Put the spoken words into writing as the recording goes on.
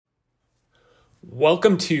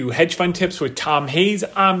Welcome to Hedge Fund Tips with Tom Hayes.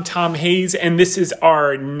 I'm Tom Hayes, and this is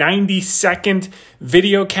our 90-second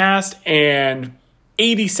video cast and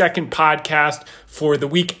 80-second podcast for the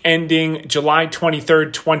week ending July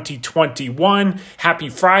 23rd, 2021. Happy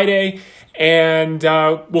Friday. And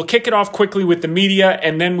we'll kick it off quickly with the media,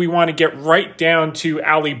 and then we want to get right down to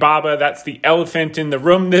Alibaba. That's the elephant in the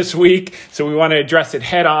room this week, so we want to address it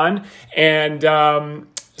head on. And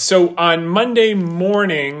so on Monday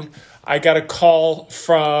morning, I got a call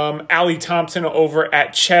from Ali Thompson over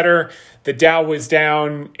at Cheddar. The Dow was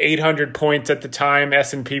down 800 points at the time,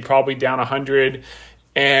 S&P probably down 100.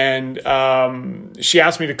 And she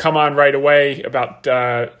asked me to come on right away about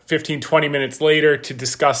 15, 20 minutes later to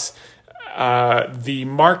discuss the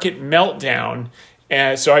market meltdown.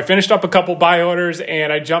 And so I finished up a couple buy orders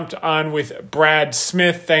and I jumped on with Brad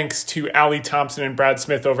Smith. Thanks to Ali Thompson and Brad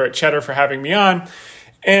Smith over at Cheddar for having me on.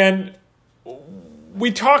 And we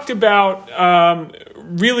talked about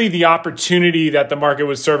really the opportunity that the market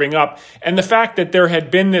was serving up and the fact that there had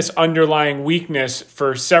been this underlying weakness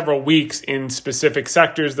for several weeks in specific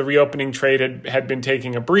sectors. The reopening trade had been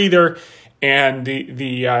taking a breather, and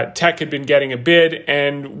the tech had been getting a bid.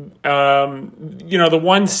 And, the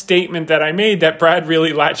one statement that I made that Brad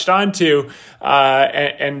really latched onto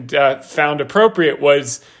and found appropriate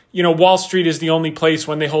was, Wall Street is the only place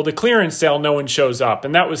when they hold a clearance sale, no one shows up.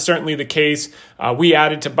 And that was certainly the case. We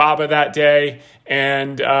added to BABA that day,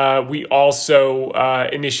 and we also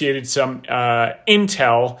initiated some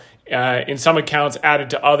Intel in some accounts, added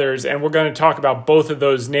to others. And we're going to talk about both of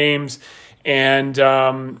those names and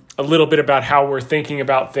a little bit about how we're thinking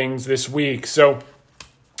about things this week. So,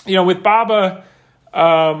 with BABA,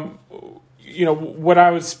 what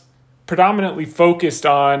I was predominantly focused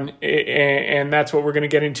on, and that's what we're going to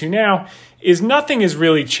get into now, is nothing has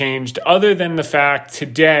really changed other than the fact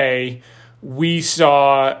today we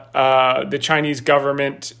saw the Chinese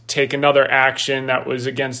government take another action that was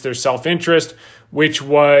against their self-interest, which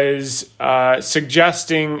was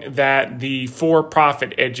suggesting that the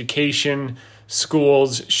for-profit education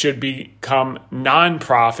schools should become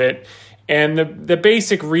non-profit. And the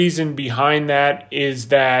basic reason behind that is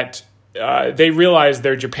that they realize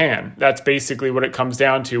they're Japan. That's basically what it comes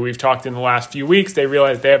down to. We've talked in the last few weeks. They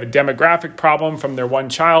realize they have a demographic problem from their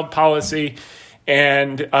one-child policy,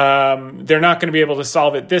 and they're not going to be able to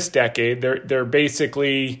solve it this decade. They're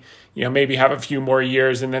basically, maybe have a few more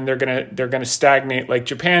years, and then they're gonna stagnate like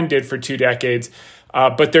Japan did for 2 decades.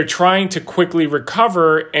 But they're trying to quickly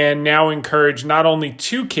recover and now encourage not only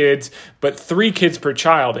 2 kids but 3 kids per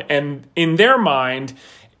child. And in their mind,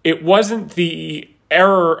 it wasn't the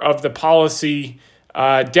error of the policy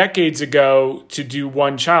decades ago to do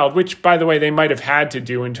 1 child, which, by the way, they might have had to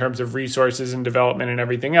do in terms of resources and development and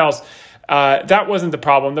everything else. That wasn't the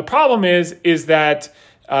problem. The problem is that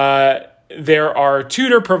there are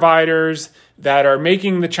tutor providers that are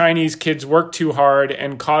making the Chinese kids work too hard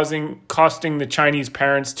and costing the Chinese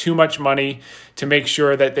parents too much money to make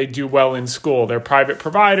sure that they do well in school. They're private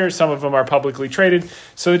providers. Some of them are publicly traded.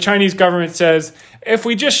 So the Chinese government says, if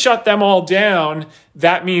we just shut them all down,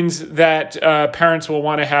 that means that parents will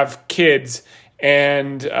want to have kids,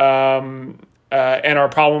 and our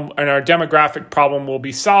problem and our demographic problem will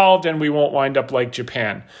be solved, and we won't wind up like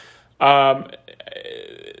Japan.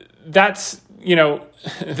 That's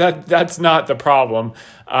that's not the problem,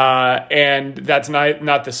 and that's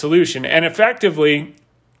not the solution. And effectively,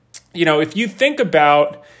 if you think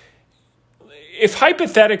about, if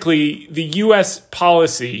hypothetically the U.S.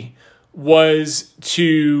 policy was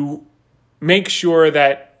to make sure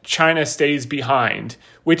that China stays behind,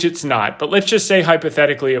 which it's not, but let's just say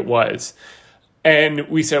hypothetically it was, and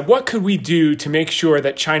we said, what could we do to make sure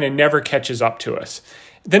that China never catches up to us?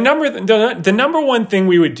 The number one thing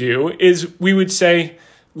we would do is we would say,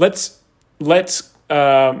 let's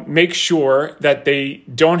make sure that they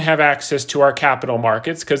don't have access to our capital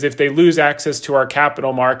markets, because if they lose access to our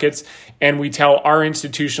capital markets and we tell our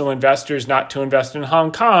institutional investors not to invest in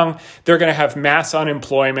Hong Kong, they're going to have mass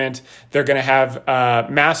unemployment, they're going to have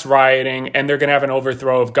mass rioting, and they're going to have an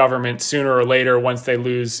overthrow of government sooner or later once they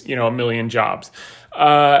lose, 1 million jobs.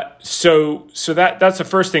 So that's the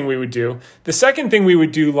first thing we would do. The second thing we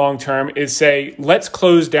would do long term is say, let's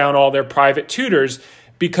close down all their private tutors,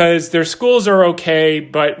 because their schools are okay,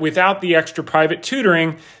 but without the extra private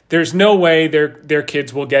tutoring, there's no way their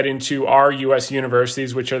kids will get into our U.S.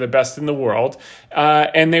 universities, which are the best in the world,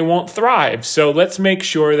 and they won't thrive. So let's make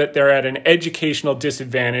sure that they're at an educational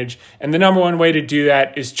disadvantage. And the number one way to do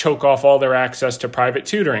that is choke off all their access to private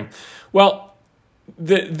tutoring. Well,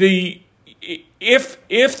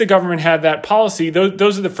 if the government had that policy,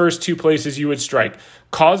 those are the first two places you would strike.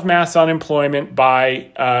 Cause mass unemployment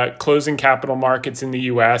by closing capital markets in the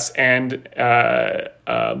U.S. and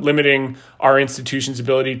limiting our institutions'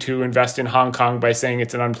 ability to invest in Hong Kong by saying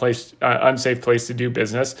it's an unsafe place to do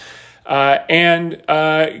business,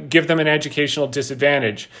 and give them an educational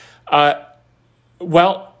disadvantage.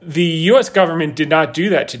 Well, the U.S. government did not do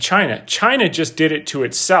that to China. China just did it to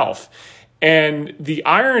itself. And the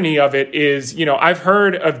irony of it is, I've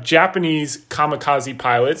heard of Japanese kamikaze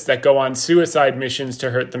pilots that go on suicide missions to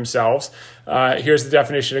hurt themselves. Here's the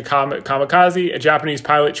definition of kamikaze: a Japanese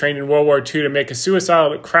pilot trained in World War II to make a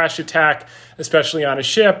suicidal crash attack, especially on a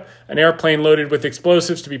ship, an airplane loaded with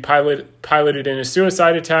explosives to be piloted in a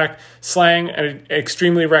suicide attack. Slang: an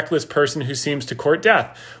extremely reckless person who seems to court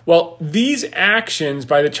death. Well, these actions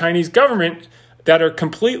by the Chinese government that are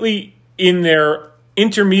completely in their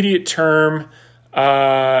intermediate term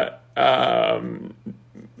bad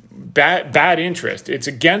interest. It's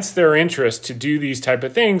against their interest to do these type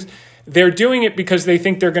of things. They're doing it because they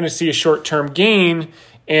think they're going to see a short-term gain,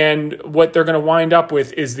 and what they're going to wind up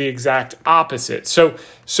with is the exact opposite. So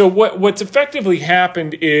what's effectively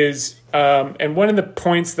happened is, and one of the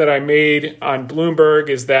points that I made on Bloomberg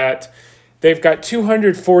is that they've got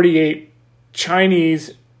 248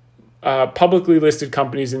 Chinese publicly listed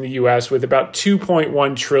companies in the U.S. with about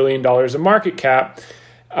 $2.1 trillion of market cap.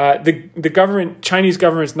 The Chinese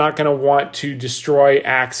government's not going to want to destroy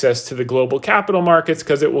access to the global capital markets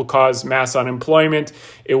because it will cause mass unemployment.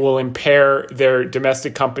 It will impair their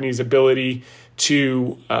domestic companies' ability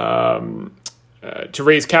to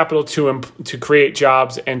raise capital, to create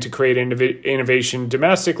jobs, and to create innovation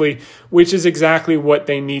domestically, which is exactly what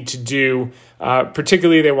they need to do.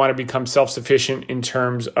 Particularly, they want to become self-sufficient in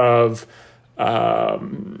terms of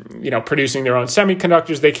producing their own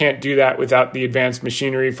semiconductors. They can't do that without the advanced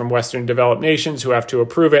machinery from Western developed nations who have to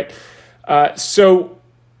approve it. So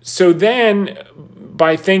then,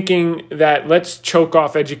 by thinking that let's choke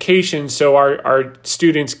off education so our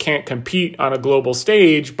students can't compete on a global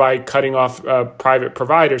stage by cutting off private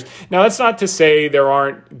providers. Now, that's not to say there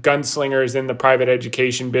aren't gunslingers in the private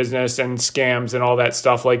education business and scams and all that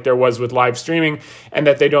stuff like there was with live streaming, and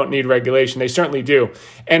that they don't need regulation. They certainly do.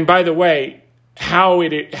 And by the way, how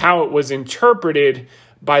it was interpreted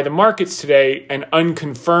by the markets today and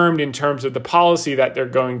unconfirmed in terms of the policy that they're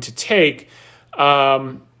going to take,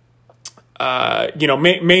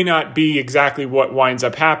 may not be exactly what winds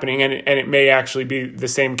up happening, and it may actually be the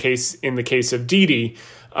same case in the case of Didi,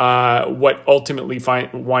 what ultimately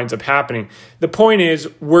winds up happening. The point is,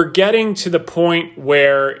 we're getting to the point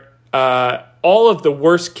where all of the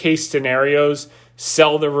worst case scenarios,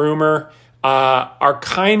 sell the rumor, are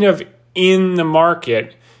kind of in the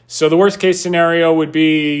market. So the worst case scenario would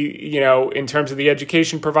be, in terms of the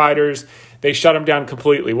education providers, they shut them down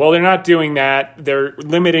completely. Well, they're not doing that. They're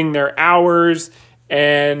limiting their hours,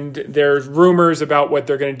 and there's rumors about what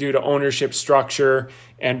they're going to do to ownership structure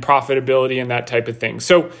and profitability and that type of thing.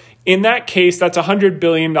 So in that case, that's a $100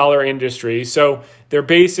 billion industry. So they're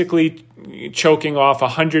basically choking off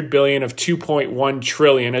 $100 billion of $2.1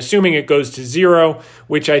 trillion, assuming it goes to zero,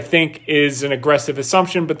 which I think is an aggressive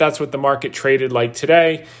assumption, but that's what the market traded like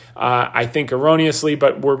today. I think erroneously,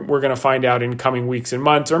 but we're going to find out in coming weeks and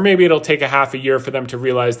months, or maybe it'll take a half a year for them to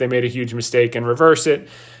realize they made a huge mistake and reverse it.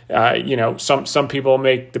 Some people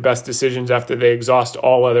make the best decisions after they exhaust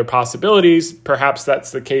all other possibilities. Perhaps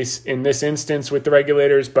that's the case in this instance with the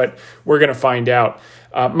regulators, but we're going to find out.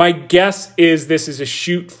 My guess is this is a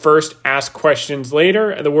shoot first, ask questions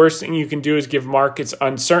later. The worst thing you can do is give markets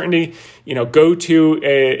uncertainty. GoTo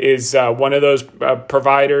is one of those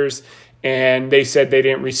providers, and they said they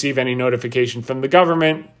didn't receive any notification from the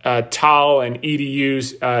government. TAL and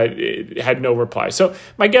EDUs had no reply. So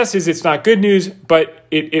my guess is it's not good news, but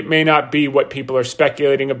it may not be what people are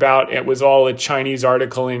speculating about. It was all a Chinese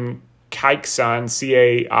article in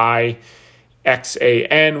Caixin,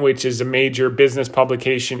 CAIXAN, which is a major business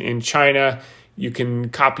publication in China. You can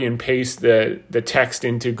copy and paste the text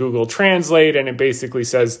into Google Translate, and it basically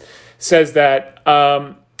says that.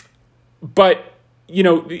 But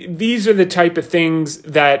these are the type of things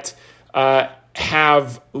that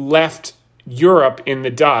have left Europe in the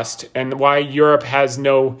dust, and why Europe has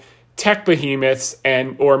no tech behemoths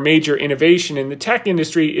or major innovation in the tech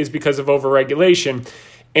industry is because of overregulation.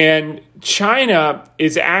 And China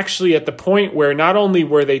is actually at the point where not only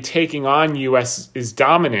were they taking on U.S.'s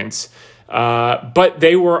dominance, but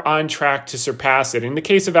they were on track to surpass it. In the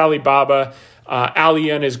case of Alibaba,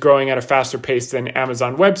 Allian is growing at a faster pace than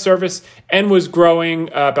Amazon Web Service, and was growing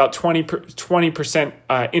about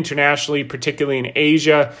 20% internationally, particularly in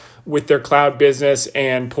Asia, with their cloud business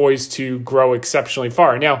and poised to grow exceptionally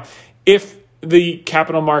far. Now, if the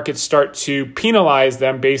capital markets start to penalize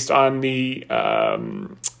them based on the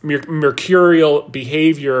mercurial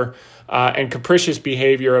behavior and capricious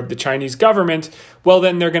behavior of the Chinese government, well,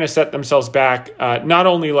 then they're going to set themselves back, not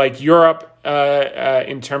only like Europe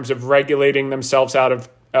in terms of regulating themselves out of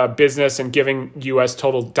business and giving U.S.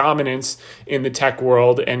 total dominance in the tech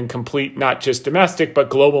world and complete not just domestic but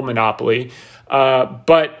global monopoly,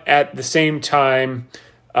 but at the same time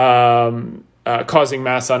causing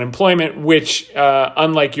mass unemployment, which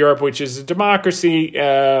unlike Europe, which is a democracy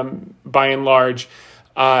by and large,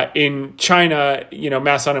 in China,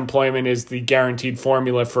 mass unemployment is the guaranteed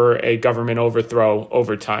formula for a government overthrow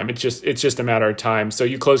over time. It's just a matter of time. So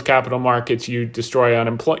you close capital markets, you destroy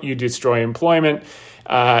employment,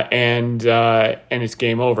 and it's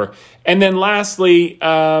game over. And then lastly,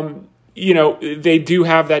 they do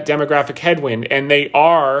have that demographic headwind, and they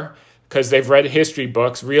are, because they've read history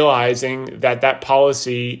books, realizing that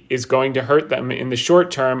policy is going to hurt them in the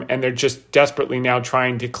short term, and they're just desperately now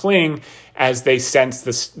trying to cling as they sense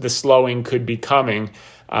the slowing could be coming.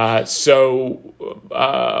 So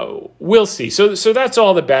we'll see. So that's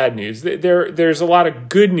all the bad news. There's a lot of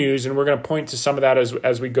good news, and we're going to point to some of that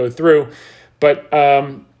as we go through. But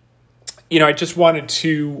I just wanted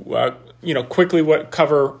to quickly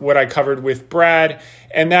cover what I covered with Brad,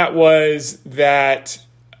 and that was that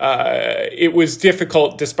it was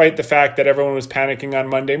difficult, despite the fact that everyone was panicking on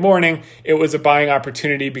Monday morning. It was a buying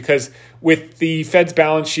opportunity because with the Fed's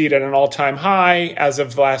balance sheet at an all-time high as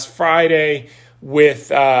of last Friday,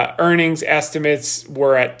 with earnings estimates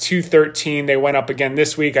were at 213. They went up again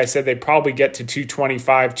this week. I said they'd probably get to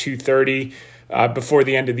 225, 230 before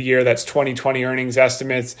the end of the year. That's 2020 earnings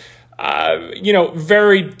estimates.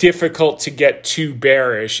 Very difficult to get too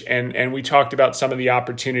bearish. And we talked about some of the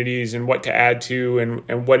opportunities and what to add to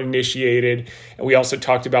and what initiated. And we also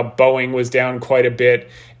talked about Boeing was down quite a bit.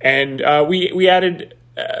 And we added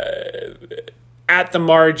at the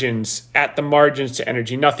margins to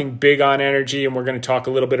energy, nothing big on energy. And we're going to talk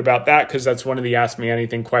a little bit about that because that's one of the Ask Me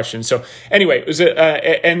Anything questions. So anyway, it was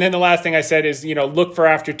and then the last thing I said is, look for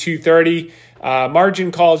after 2:30.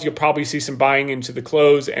 Margin calls, you'll probably see some buying into the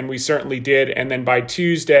close, and we certainly did. And then by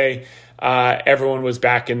Tuesday, everyone was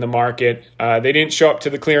back in the market. They didn't show up to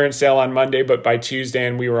the clearance sale on Monday, but by Tuesday,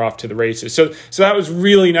 and we were off to the races. So that was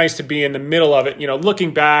really nice to be in the middle of it.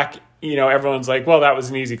 Looking back, everyone's like, well, that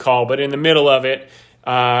was an easy call. But in the middle of it,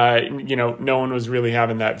 no one was really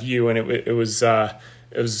having that view, and it was.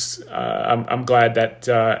 I'm glad that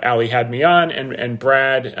Ali had me on, and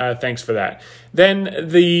Brad, thanks for that. Then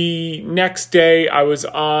the next day, I was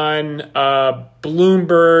on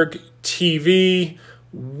Bloomberg TV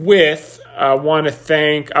with, I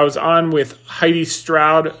was on with Heidi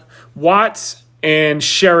Stroud-Watts and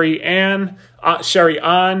Sherry An.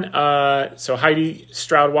 So Heidi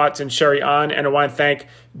Stroud-Watts and Sherry An, and I want to thank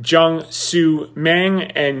Jung Soo Meng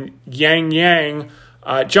and Yang.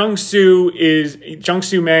 Jung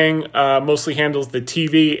Soo Meng mostly handles the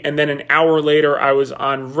TV, and then an hour later I was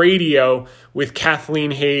on radio with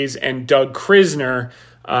Kathleen Hayes and Doug Krisner.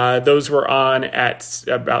 Those were on at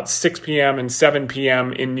about 6 p.m. and 7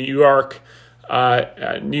 p.m. in New York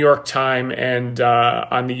time, and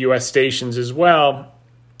on the U.S. stations as well.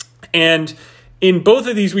 And in both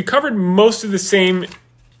of these, we covered most of the same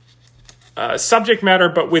subject matter,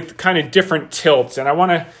 but with kind of different tilts. And I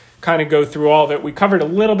want to kind of go through all of it. We covered a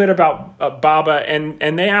little bit about BABA,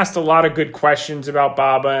 and they asked a lot of good questions about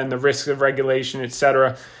BABA and the risks of regulation, et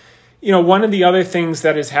cetera. One of the other things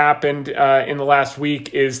that has happened in the last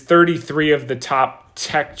week is 33 of the top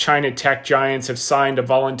China tech giants have signed a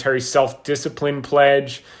voluntary self-discipline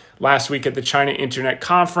pledge last week at the China Internet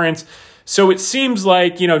Conference. So it seems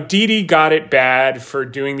like, Didi got it bad for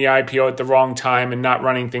doing the IPO at the wrong time and not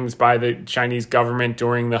running things by the Chinese government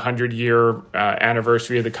during the 100-year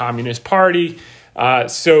anniversary of the Communist Party.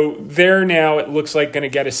 So they're now, it looks like, going to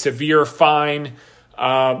get a severe fine.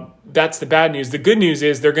 That's the bad news. The good news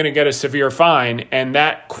is they're going to get a severe fine, and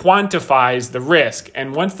that quantifies the risk.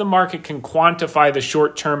 And once the market can quantify the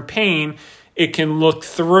short-term pain, it can look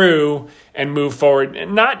through and move forward.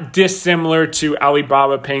 Not dissimilar to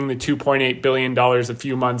Alibaba paying the $2.8 billion a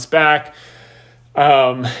few months back.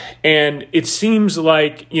 And it seems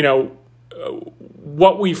like,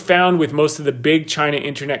 what we found with most of the big China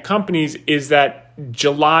internet companies is that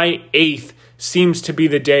July 8th seems to be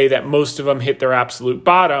the day that most of them hit their absolute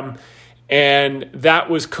bottom. And that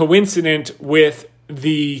was coincident with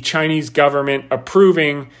the Chinese government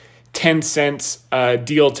approving Tencent's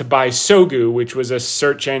deal to buy Sogu, which was a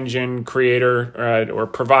search engine creator or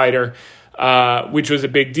provider which was a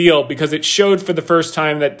big deal because it showed for the first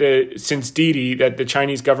time that since Didi that the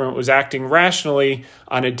Chinese government was acting rationally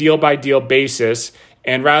on a deal-by-deal basis.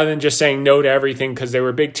 And rather than just saying no to everything because they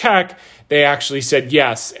were big tech, they actually said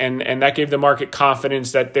yes. And that gave the market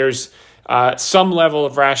confidence that there's some level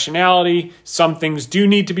of rationality. Some things do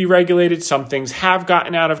need to be regulated. Some things have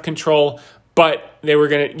gotten out of control. But they were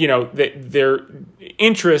going to, their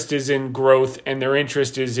interest is in growth and their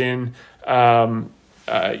interest is in, doing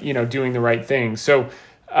the right thing. So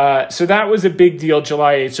that was a big deal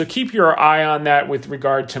July 8th. So keep your eye on that with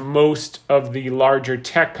regard to most of the larger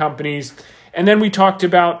tech companies. And then we talked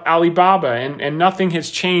about Alibaba, and nothing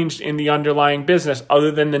has changed in the underlying business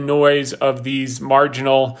other than the noise of these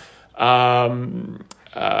marginal,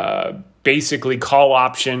 basically call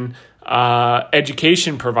option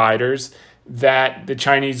education providers that the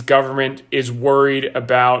Chinese government is worried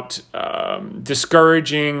about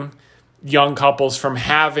discouraging young couples from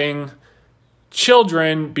having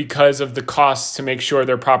children because of the costs to make sure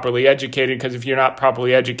they're properly educated. Because if you're not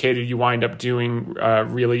properly educated, you wind up doing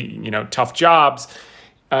really, tough jobs.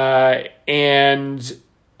 And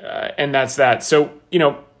that's that. So,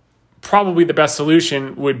 probably the best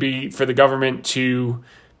solution would be for the government to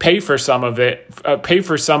pay for some of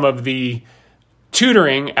the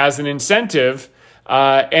tutoring as an incentive.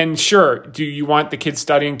 And sure, do you want the kids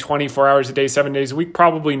studying 24 hours a day, 7 days a week?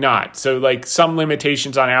 Probably not. So like some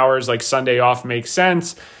limitations on hours, like Sunday off makes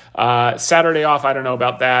sense. Saturday off, I don't know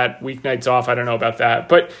about that. Weeknights off, I don't know about that.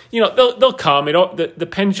 But, they'll come. The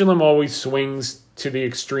pendulum always swings to the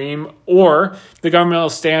extreme, or the government will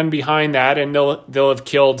stand behind that and they'll have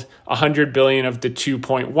killed 100 billion of the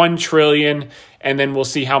 2.1 trillion. And then we'll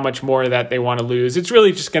see how much more of that they want to lose. It's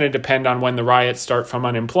really just going to depend on when the riots start from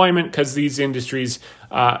unemployment, because these industries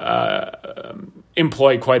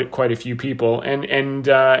employ quite a few people and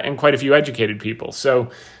quite a few educated people.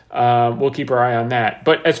 So we'll keep our eye on that.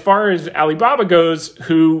 But as far as Alibaba goes,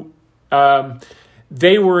 who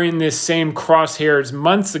they were in this same crosshairs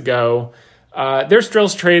months ago, they're still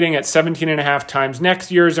trading at 17.5 times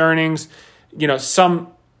next year's earnings. Some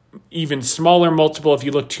even smaller multiple. If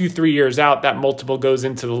you look 2-3 years out, that multiple goes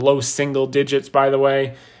into the low single digits, by the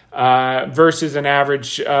way, versus an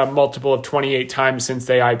average multiple of 28 times since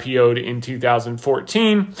they IPO'd in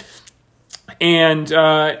 2014.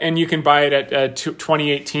 And you can buy it at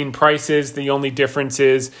 2018 prices. The only difference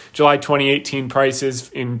is July 2018 prices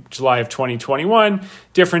in July of 2021.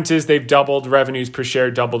 Difference is they've doubled revenues per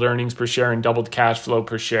share, doubled earnings per share, and doubled cash flow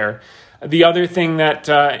per share. The other thing that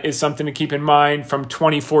is something to keep in mind, from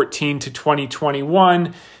 2014 to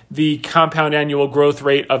 2021, the compound annual growth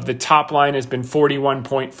rate of the top line has been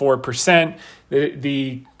 41.4%.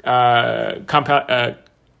 The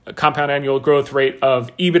compound annual growth rate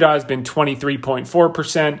of EBITDA has been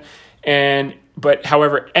 23.4%. But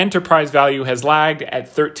however, enterprise value has lagged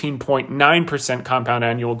at 13.9% compound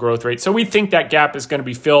annual growth rate. So we think that gap is going to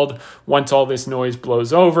be filled once all this noise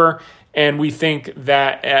blows over. And we think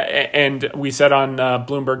that, and we said on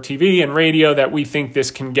Bloomberg TV and radio that we think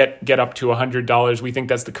this can get up to $100. We think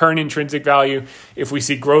that's the current intrinsic value. If we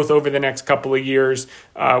see growth over the next couple of years,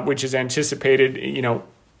 which is anticipated,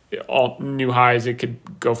 all new highs, it could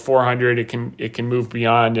go 400. It can move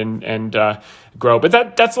beyond and grow.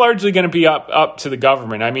 But that's largely going to be up to the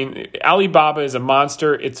government. I mean, Alibaba is a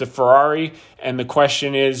monster. It's a Ferrari, and the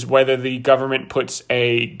question is whether the government puts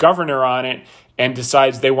a governor on it and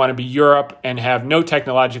decides they want to be Europe and have no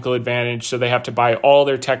technological advantage, so they have to buy all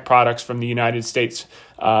their tech products from the United States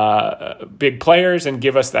big players and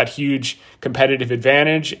give us that huge competitive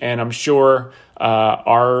advantage. And I'm sure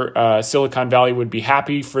our Silicon Valley would be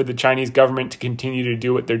happy for the Chinese government to continue to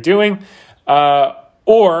do what they're doing.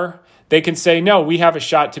 Or they can say, no, we have a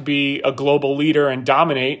shot to be a global leader and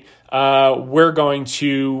dominate. We're going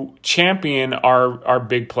to champion our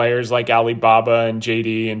big players like Alibaba and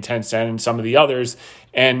JD and Tencent and some of the others,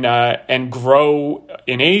 and grow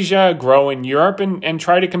in Asia, grow in Europe, and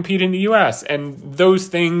try to compete in the US. And those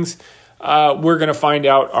things we're going to find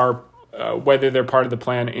out are whether they're part of the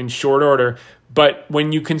plan in short order. But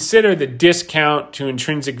when you consider the discount to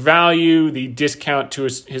intrinsic value, the discount to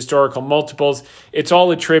historical multiples, it's all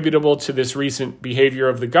attributable to this recent behavior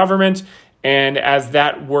of the government. And as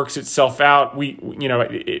that works itself out,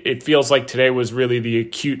 it feels like today was really the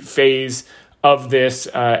acute phase of this.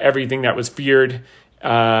 Everything that was feared,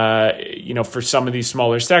 for some of these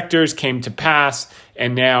smaller sectors came to pass,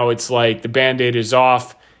 and now it's like the Band-Aid is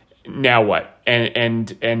off. Now what?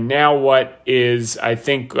 And now what is, I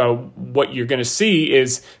think, what you're going to see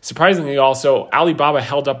is, surprisingly also, Alibaba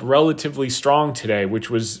held up relatively strong today, which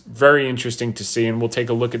was very interesting to see. And we'll take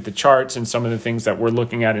a look at the charts and some of the things that we're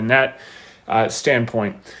looking at in that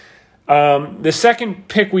standpoint. The second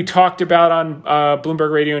pick we talked about on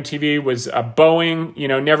Bloomberg Radio and TV was Boeing.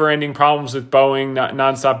 Never-ending problems with Boeing,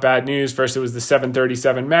 nonstop bad news. First, it was the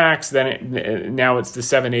 737 MAX, now it's the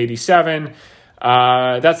 787.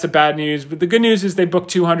 That's the bad news. But the good news is they booked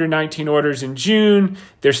 219 orders in June.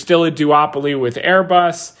 There's still a duopoly with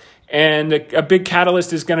Airbus. And a big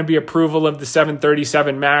catalyst is going to be approval of the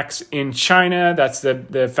 737 MAX in China. That's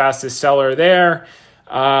the fastest seller there.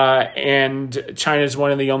 And China is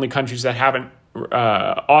one of the only countries that haven't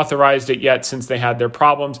authorized it yet since they had their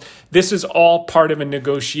problems. This is all part of a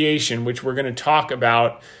negotiation, which we're going to talk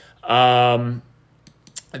about. We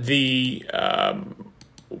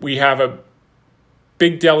have a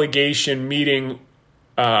big delegation meeting.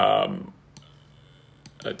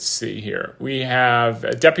 Let's see here. We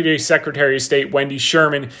have Deputy Secretary of State Wendy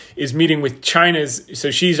Sherman is meeting with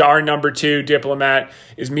so she's our number 2 diplomat,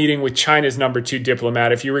 is meeting with China's number 2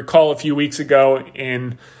 diplomat. If you recall, a few weeks ago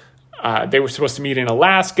they were supposed to meet in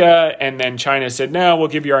Alaska, and then China said, no, we'll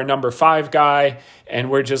give you our number 5 guy.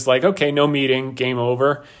 And we're just like, okay, no meeting, game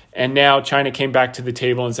over. And now China came back to the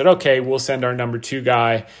table and said, okay, we'll send our number 2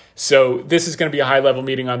 guy. So this is going to be a high-level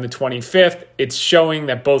meeting on the 25th. It's showing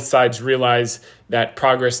that both sides realize that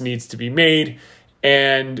progress needs to be made.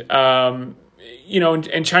 And, and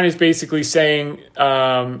China's basically saying,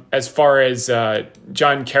 as far as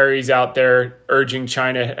John Kerry's out there urging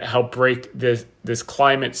China to help break this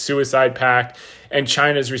climate suicide pact, and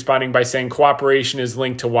China's responding by saying cooperation is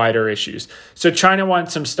linked to wider issues. So China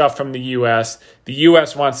wants some stuff from the U.S. The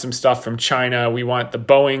U.S. wants some stuff from China. We want the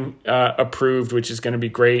Boeing approved, which is going to be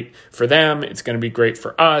great for them. It's going to be great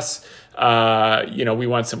for us. We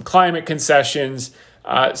want some climate concessions.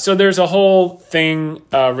 So there's a whole thing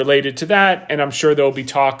related to that, and I'm sure there'll be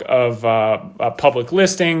talk of public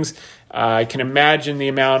listings. I can imagine the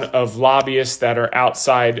amount of lobbyists that are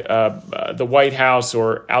outside the White House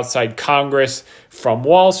or outside Congress from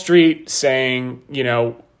Wall Street saying,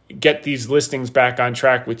 get these listings back on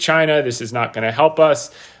track with China. This is not going to help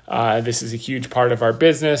us. This is a huge part of our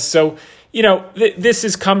business. So, this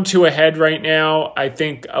has come to a head right now. I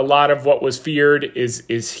think a lot of what was feared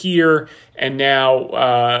is here. And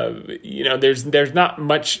now, there's not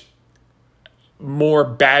much more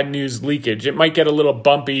bad news leakage. It might get a little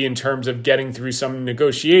bumpy in terms of getting through some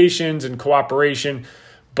negotiations and cooperation,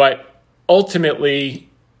 but ultimately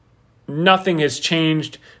nothing has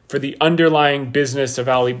changed for the underlying business of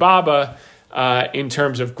Alibaba in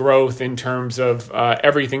terms of growth, in terms of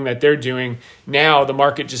everything that they're doing. Now the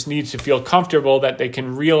market just needs to feel comfortable that they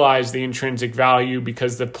can realize the intrinsic value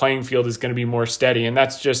because the playing field is going to be more steady. And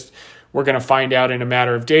that's just, we're going to find out in a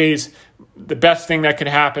matter of days. The best thing that could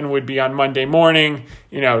happen would be on Monday morning,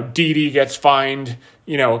 Didi gets fined,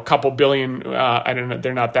 a couple billion, I don't know,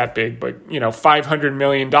 they're not that big, but, $500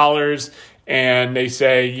 million. And they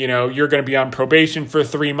say, you're going to be on probation for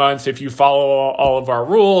 3 months. If you follow all of our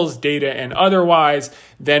rules, data and otherwise,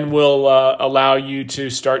 then we'll allow you to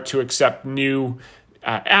start to accept new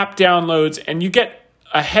app downloads. And you get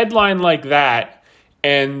a headline like that,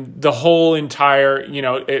 and the whole entire,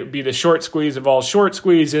 it would be the short squeeze of all short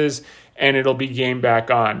squeezes, and it'll be game back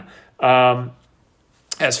on.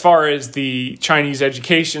 As far as the Chinese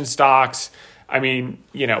education stocks, I mean,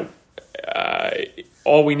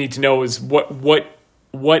 all we need to know is what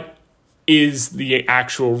is the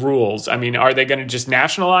actual rules. I mean, are they going to just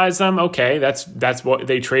nationalize them? Okay, that's what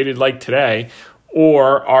they traded like today.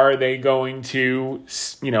 Or are they going to,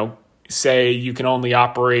 say you can only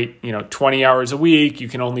operate, 20 hours a week, you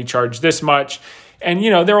can only charge this much. And,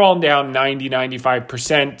 they're all down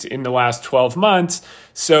 95% in the last 12 months.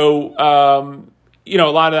 So, a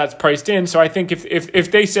lot of that's priced in. So I think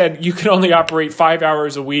if they said you can only operate 5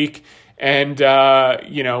 hours a week and,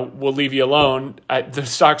 we'll leave you alone, the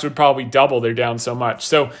stocks would probably double. They're down so much.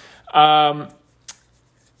 So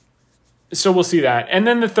we'll see that. And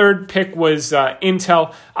then the third pick was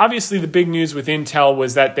Intel. Obviously, the big news with Intel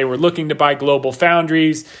was that they were looking to buy Global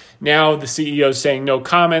Foundries. Now the CEO is saying no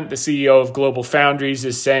comment. The CEO of Global Foundries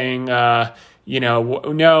is saying, no,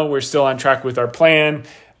 we're still on track with our plan.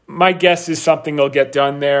 My guess is something will get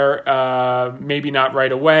done there, maybe not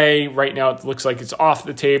right away. Right now it looks like it's off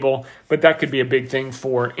the table, but that could be a big thing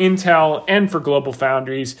for Intel and for Global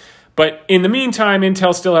Foundries. But in the meantime,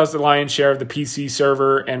 Intel still has the lion's share of the PC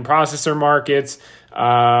server and processor markets,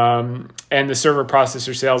 and the server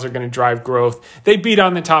processor sales are going to drive growth. They beat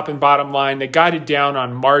on the top and bottom line. They guided down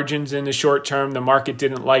on margins in the short term. The market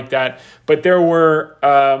didn't like that, but there were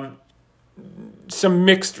some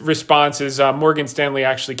mixed responses. Morgan Stanley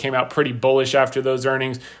actually came out pretty bullish after those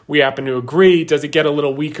earnings. We happen to agree. Does it get a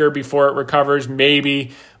little weaker before it recovers?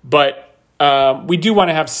 Maybe, but we do want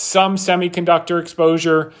to have some semiconductor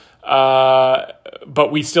exposure.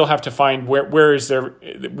 But we still have to find where is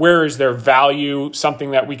their value.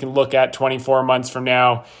 Something that we can look at 24 months from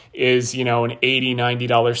now is, an $80,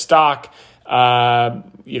 $90 stock,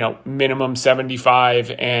 minimum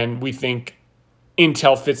 75. And we think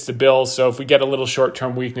Intel fits the bill. So if we get a little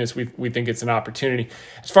short-term weakness, we think it's an opportunity.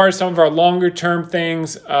 As far as some of our longer-term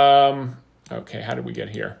things, okay, how did we get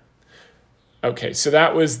here? Okay, so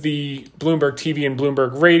that was the Bloomberg TV and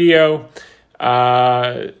Bloomberg Radio.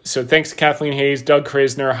 So thanks to Kathleen Hayes, Doug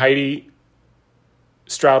Krisner, Heidi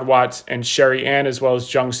Stroud-Watts, and Sherry Ann, as well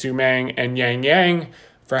as Jung Soo Mang and Yang Yang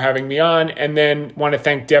for having me on. And then want to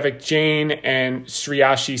thank Devik Jain and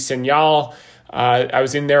Sriyashi Senyal. I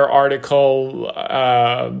was in their article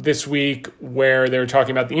this week where they were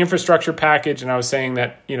talking about the infrastructure package, and I was saying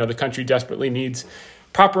that, the country desperately needs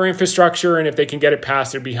proper infrastructure, and if they can get it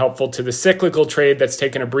passed, it'd be helpful to the cyclical trade that's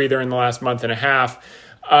taken a breather in the last month and a half.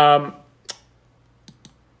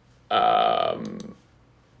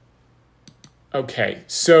 Okay,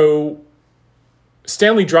 so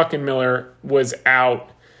Stanley Druckenmiller was out.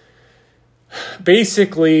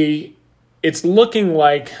 Basically, it's looking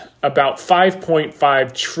like about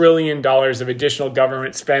 $5.5 trillion of additional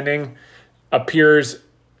government spending appears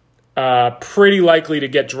pretty likely to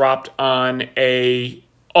get dropped on a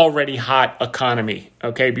already hot economy,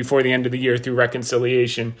 okay, before the end of the year through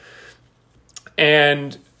reconciliation.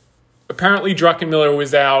 And apparently Druckenmiller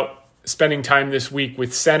was out spending time this week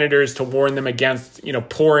with senators to warn them against,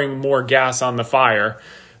 pouring more gas on the fire.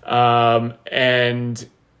 And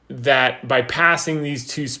that by passing these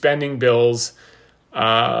two spending bills,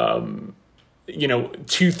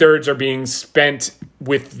 2/3 are being spent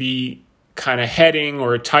with the kind of heading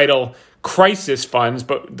or a title crisis funds,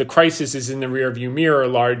 but the crisis is in the rearview mirror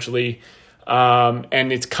largely.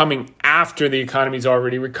 And it's coming after the economy's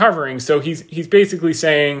already recovering. So he's basically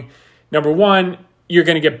saying, number one, you're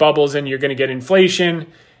going to get bubbles and you're going to get inflation,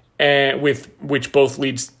 which both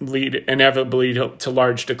lead inevitably to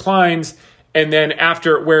large declines. And then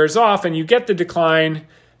after it wears off and you get the decline,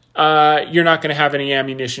 you're not going to have any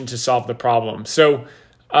ammunition to solve the problem. So,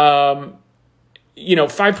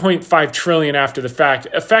 5.5 trillion after the fact,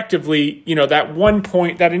 effectively,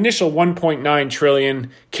 that initial 1.9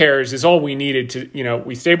 trillion CARES is all we needed to,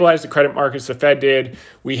 we stabilized the credit markets, the Fed did,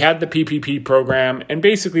 we had the PPP program. And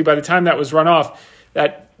basically by the time that was run off,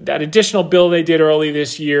 that additional bill they did early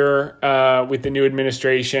this year with the new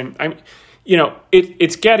administration,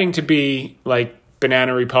 it's getting to be like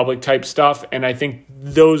Banana Republic type stuff. And I think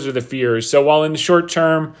those are the fears. So while in the short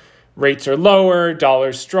term, rates are lower,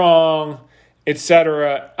 dollar's strong,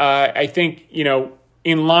 etc., I think,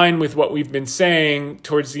 in line with what we've been saying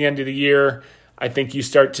towards the end of the year, I think you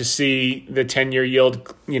start to see the 10-year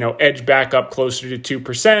yield, edge back up closer to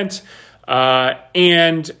 2%,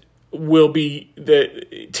 and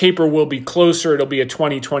the taper will be closer. It'll be a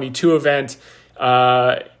 2022 event,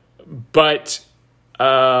 but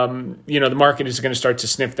the market is going to start to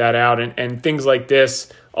sniff that out, and things like this,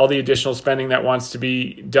 all the additional spending that wants to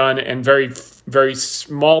be done, and very, very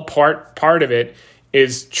small part of it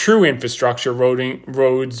is true infrastructure,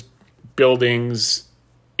 roads, buildings,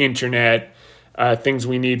 internet, things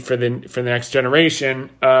we need for the next generation.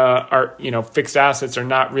 Are fixed assets are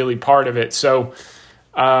not really part of it. So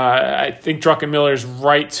I think Druckenmiller is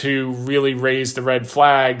right to really raise the red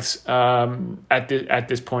flags at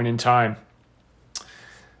this point in time.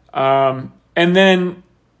 And then,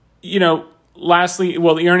 lastly,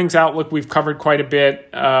 the earnings outlook we've covered quite a bit.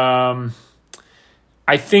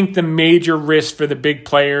 I think the major risks for the big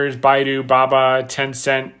players, Baidu, Baba,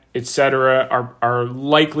 Tencent, etc., are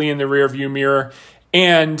likely in the rearview mirror.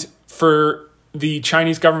 And for the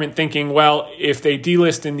Chinese government thinking, well, if they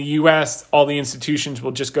delist in the U.S., all the institutions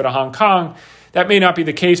will just go to Hong Kong. That may not be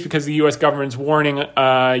the case because the U.S. government's warning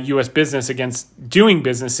U.S. business against doing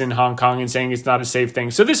business in Hong Kong and saying it's not a safe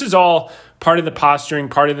thing. So this is all part of the posturing,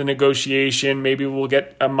 part of the negotiation. Maybe we'll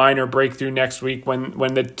get a minor breakthrough next week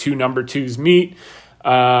when the two number twos meet.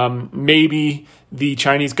 Maybe the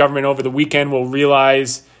Chinese government over the weekend will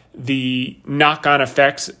realize the knock-on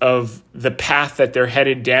effects of the path that they're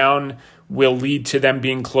headed down will lead to them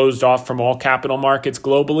being closed off from all capital markets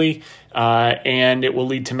globally, and it will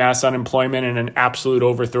lead to mass unemployment and an absolute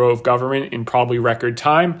overthrow of government in probably record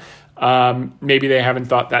time. Maybe they haven't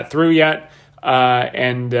thought that through yet,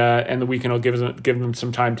 and the weekend will give them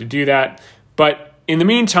some time to do that. But in the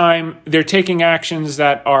meantime, they're taking actions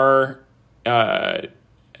that are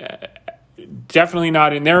definitely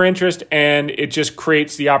not in their interest, and it just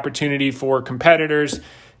creates the opportunity for competitors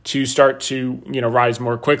to start to rise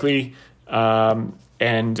more quickly. And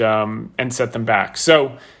set them back.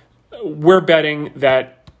 So we're betting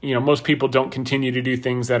that most people don't continue to do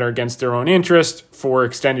things that are against their own interest for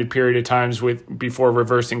extended period of times before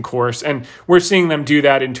reversing course. And we're seeing them do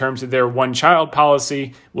that in terms of their one-child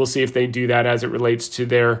policy. We'll see if they do that as it relates to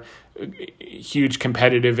their huge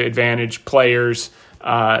competitive advantage players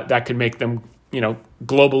that could make them,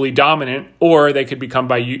 globally dominant, or they could become,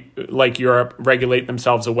 like Europe, regulate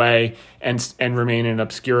themselves away and remain in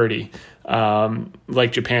obscurity,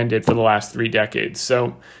 like Japan did for the last 3 decades.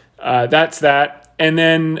 So that's that. And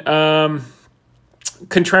then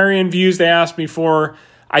contrarian views they asked me for.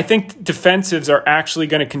 I think defensives are actually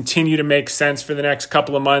going to continue to make sense for the next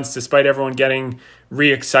couple of months, despite everyone getting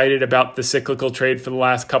re-excited about the cyclical trade for the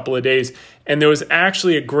last couple of days. And there was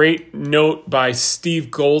actually a great note by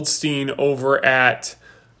Steve Goldstein over at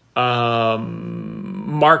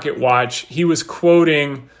MarketWatch. He was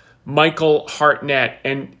quoting Michael Hartnett,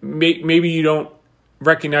 and maybe you don't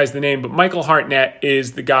recognize the name, but Michael Hartnett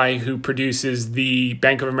is the guy who produces the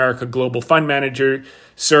Bank of America Global Fund Manager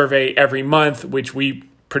survey every month, which we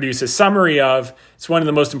produce a summary of. It's one of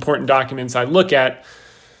the most important documents I look at.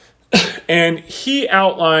 And he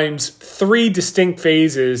outlines 3 distinct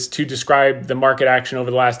phases to describe the market action over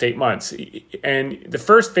the last 8 months. And the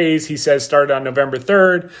first phase, he says, started on November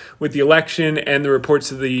 3rd with the election and the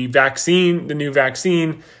reports of the new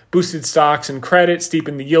vaccine, boosted stocks and credit,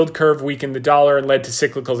 steepened the yield curve, weakened the dollar, and led to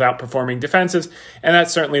cyclicals outperforming defensives. And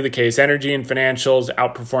that's certainly the case. Energy and financials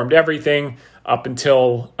outperformed everything up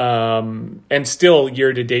until, and still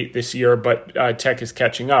year to date this year, but tech is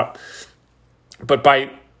catching up. But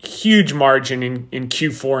by huge margin in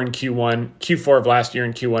Q4 and Q4 of last year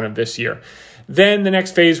and Q1 of this year. Then the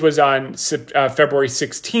next phase was on February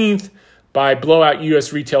 16th by blowout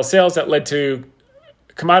U.S. retail sales that led to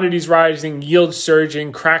commodities rising, yields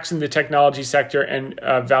surging, cracks in the technology sector, and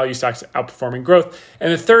value stocks outperforming growth.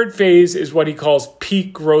 And the third phase is what he calls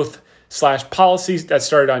peak growth / policies that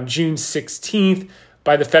started on June 16th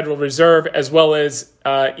by the Federal Reserve, as well as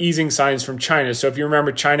easing signs from China. So if you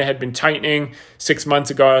remember, China had been tightening 6 months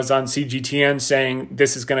ago. I was on CGTN saying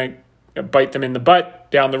this is going to bite them in the butt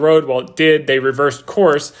down the road. Well, it did. They reversed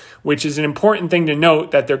course, which is an important thing to note,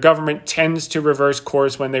 that their government tends to reverse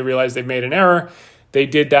course when they realize they've made an error. They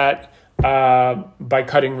did that by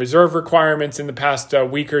cutting reserve requirements in the past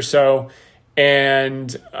week or so. And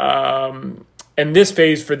this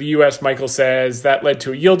phase for the U.S., Michael says, that led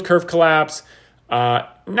to a yield curve collapse.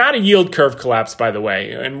 Not a yield curve collapse, by the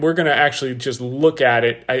way, and we're going to actually just look at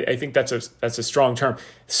it. I think that's a strong term.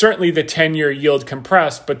 Certainly the 10-year yield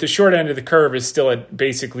compressed, but the short end of the curve is still at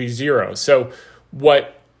basically zero. So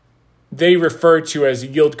what they refer to as a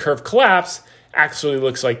yield curve collapse actually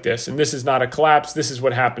looks like this. And this is not a collapse. This is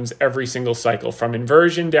what happens every single cycle, from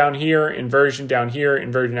inversion down here, inversion down here,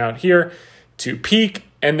 inversion out here, to peak,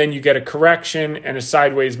 and then you get a correction and a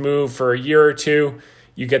sideways move for a year or two.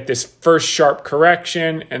 You get this first sharp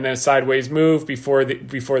correction and then a sideways move before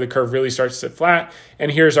the curve really starts to sit flat.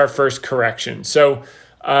 And here's our first correction. So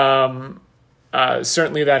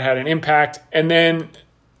certainly that had an impact. And then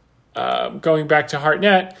going back to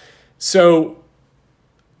Hartnett, so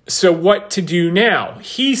what to do now?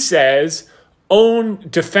 He says own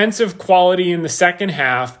defensive quality in the second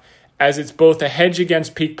half, as it's both a hedge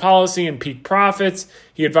against peak policy and peak profits.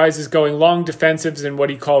 He advises going long defensives in what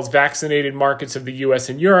he calls vaccinated markets of the US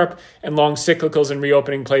and Europe, and long cyclicals and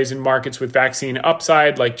reopening plays in markets with vaccine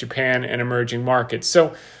upside like Japan and emerging markets.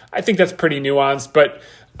 So I think that's pretty nuanced, but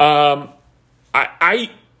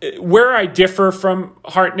where I differ from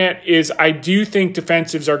Hartnett is I do think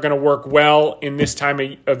defensives are going to work well in this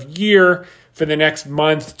time of year for the next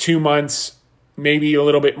month, 2 months, maybe a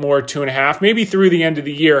little bit more, 2.5, maybe through the end of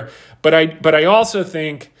the year. But I also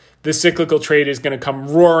think the cyclical trade is going to come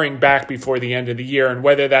roaring back before the end of the year. And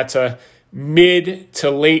whether that's a mid to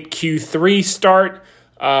late Q3 start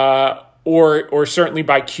or certainly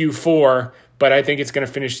by Q4, but I think it's going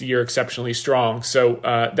to finish the year exceptionally strong. So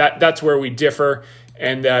that's where we differ,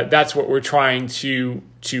 and that's what we're trying to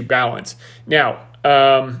balance. Now,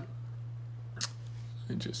 let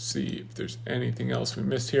me just see if there's anything else we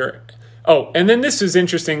missed here. Oh, and then this is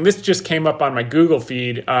interesting. This just came up on my Google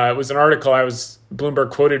feed. It was an article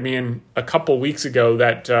Bloomberg quoted me in a couple weeks ago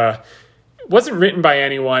that wasn't written by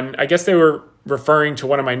anyone. I guess they were referring to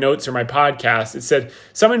one of my notes or my podcast. It said,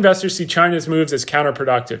 some investors see China's moves as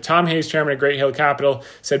counterproductive. Tom Hayes, chairman of Great Hill Capital,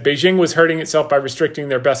 said Beijing was hurting itself by restricting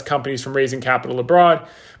their best companies from raising capital abroad,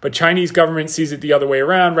 but Chinese government sees it the other way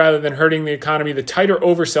around. Rather than hurting the economy, the tighter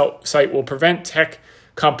oversight will prevent tech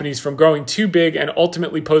companies from growing too big and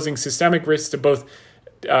ultimately posing systemic risks to both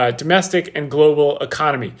domestic and global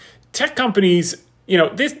economy. Tech companies,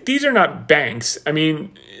 these are not banks. I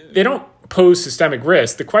mean, they don't pose systemic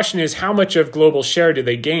risk. The question is, how much of global share do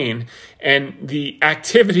they gain? And the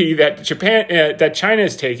activity that that China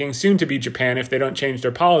is taking, soon to be Japan if they don't change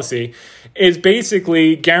their policy, is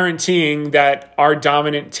basically guaranteeing that our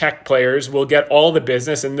dominant tech players will get all the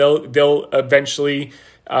business, and they'll eventually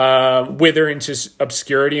wither into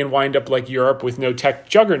obscurity and wind up like Europe with no tech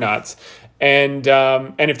juggernauts. And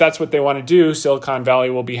if that's what they want to do, Silicon Valley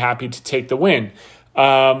will be happy to take the win.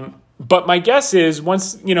 But my guess is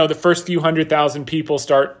once, the first few 100,000 people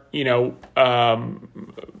start, picketing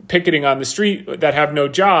on the street that have no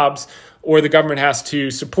jobs, or the government has to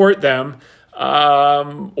support them,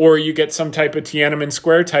 or you get some type of Tiananmen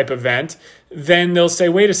Square type event, then they'll say,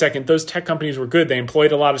 wait a second, those tech companies were good. They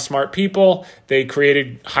employed a lot of smart people. They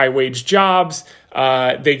created high wage jobs.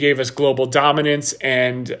 They gave us global dominance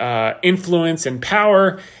and influence and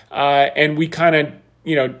power. And we kind of,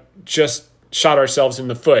 just shot ourselves in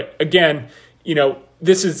the foot. Again,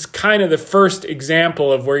 this is kind of the first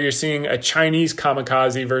example of where you're seeing a Chinese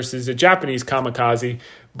kamikaze versus a Japanese kamikaze,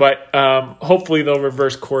 but hopefully they'll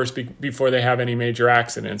reverse course before they have any major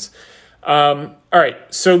accidents. All right,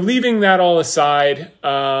 so leaving that all aside,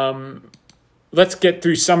 let's get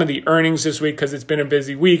through some of the earnings this week because it's been a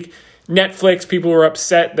busy week. Netflix, people were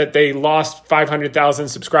upset that they lost 500,000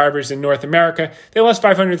 subscribers in North America. They lost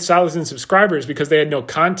 500,000 subscribers because they had no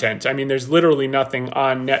content. I mean, there's literally nothing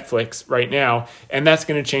on Netflix right now, and that's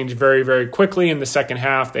going to change very, very quickly in the second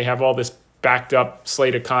half. They have all this backed up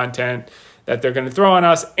slate of content that they're going to throw on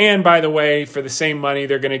us. And by the way, for the same money,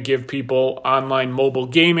 they're going to give people online mobile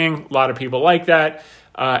gaming. A lot of people like that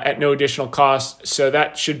at no additional cost, so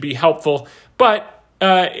that should be helpful. But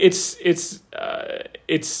it's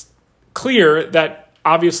clear that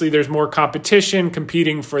obviously there's more competition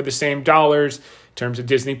competing for the same dollars in terms of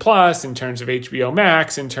Disney Plus, in terms of HBO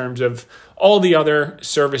Max, in terms of all the other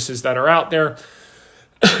services that are out there.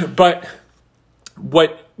 But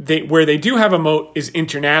where they do have a moat is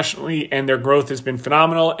internationally, and their growth has been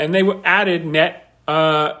phenomenal. And they added net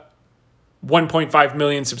 1.5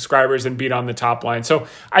 million subscribers and beat on the top line. So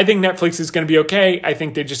I think Netflix is going to be okay. I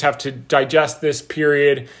think they just have to digest this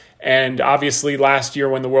period. And obviously last year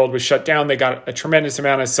when the world was shut down, they got a tremendous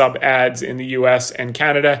amount of sub ads in the US and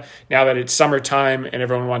Canada. Now that it's summertime and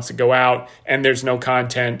everyone wants to go out and there's no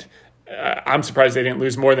content, I'm surprised they didn't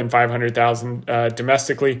lose more than 500,000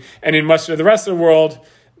 domestically. And in much of the rest of the world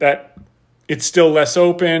that it's still less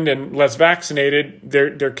open and less vaccinated,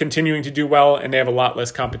 they're continuing to do well, and they have a lot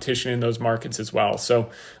less competition in those markets as well.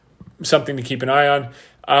 So something to keep an eye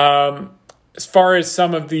on. As far as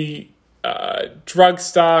some of the drug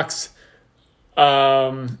stocks,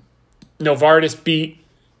 Novartis beat,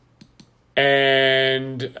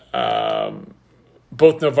 and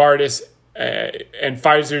both Novartis and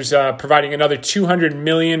Pfizer's providing another 200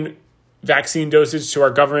 million vaccine doses to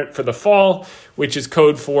our government for the fall, which is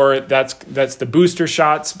code for that's the booster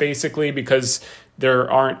shots, basically, because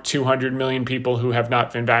there aren't 200 million people who have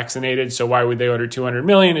not been vaccinated. So why would they order 200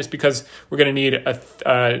 million? It's because we're going to need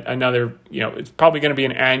another, it's probably going to be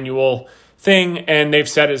an annual thing. And they've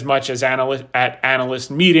said as much as at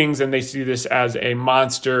analyst meetings, and they see this as a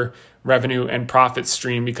monster revenue and profit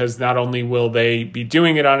stream, because not only will they be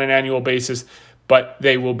doing it on an annual basis, but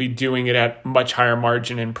they will be doing it at much higher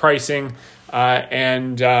margin and pricing.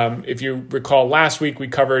 And if you recall last week, we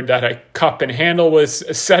covered that a cup and handle was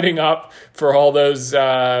setting up for all those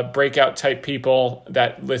breakout type people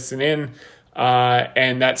that listen in.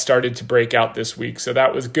 And that started to break out this week. So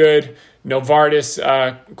that was good. Novartis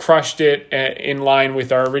crushed it in line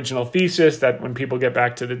with our original thesis that when people get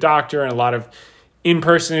back to the doctor and a lot of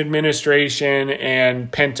in-person administration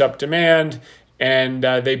and pent-up demand, and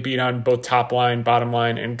they beat on both top line, bottom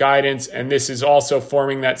line, and guidance. And this is also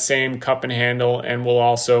forming that same cup and handle, and will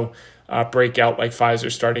also break out like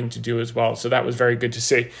Pfizer's starting to do as well. So that was very good to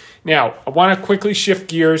see. Now, I want to quickly shift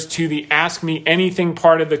gears to the Ask Me Anything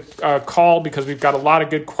part of the call, because we've got a lot of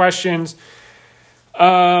good questions.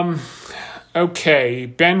 Okay,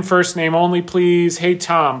 Ben, first name only, please. Hey,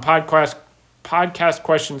 Tom, podcast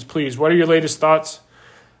questions, please. What are your latest thoughts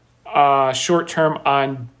short term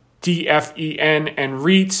on DFEN and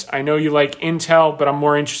REITs? I know you like Intel, but I'm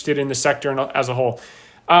more interested in the sector as a whole.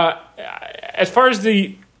 As far as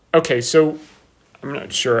so I'm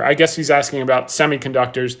not sure. I guess he's asking about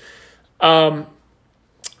semiconductors.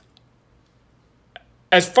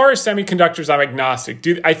 As far as semiconductors, I'm agnostic.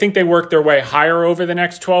 I think they work their way higher over the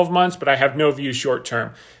next 12 months, but I have no view short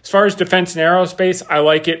term. As far as defense and aerospace, I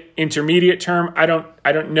like it intermediate term. I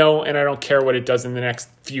don't know, and I don't care what it does in the next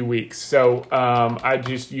few weeks. So I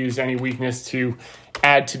just use any weakness to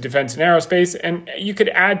add to defense and aerospace, and you could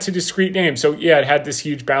add to discrete names. So yeah, it had this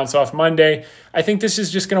huge bounce off Monday. I think this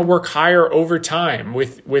is just going to work higher over time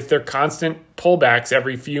with their constant pullbacks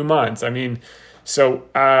every few months. I mean, so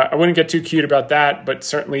I wouldn't get too cute about that, but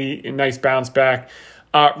certainly a nice bounce back.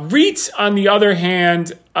 REITs, on the other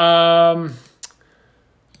hand, I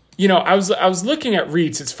was looking at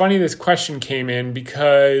REITs. It's funny this question came in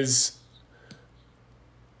because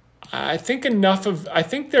I think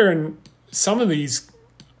there are some of these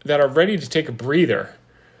that are ready to take a breather,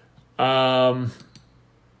 or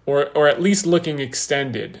at least looking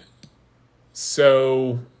extended.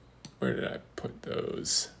 So where did I put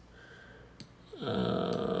those?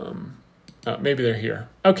 Maybe they're here.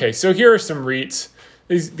 Okay, so here are some REITs.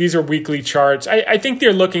 These are weekly charts. I think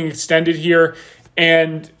they're looking extended here.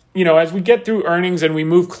 And, as we get through earnings and we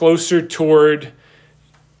move closer toward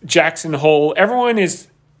Jackson Hole, everyone is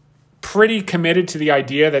pretty committed to the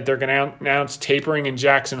idea that they're going to announce tapering in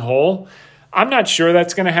Jackson Hole. I'm not sure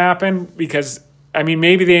that's going to happen because,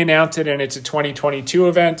 maybe they announce it and it's a 2022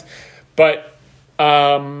 event, but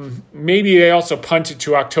maybe they also punt it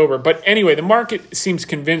to October. But anyway, the market seems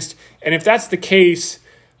convinced. And if that's the case,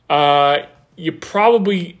 you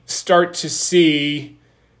probably start to see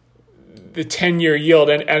the 10-year yield.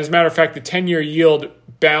 And as a matter of fact, the 10-year yield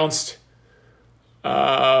bounced.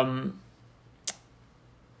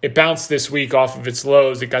 It bounced this week off of its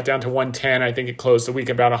lows. It got down to 110. I think it closed the week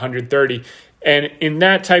about 130. And in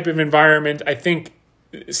that type of environment, I think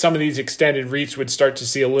some of these extended REITs would start to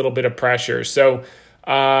see a little bit of pressure. So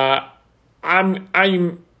I'd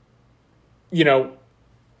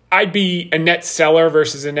be a net seller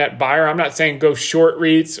versus a net buyer. I'm not saying go short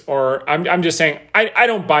REITs, or I'm just saying I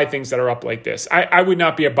don't buy things that are up like this. I would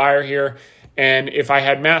not be a buyer here. And if I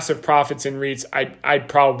had massive profits in REITs, I'd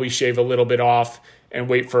probably shave a little bit off and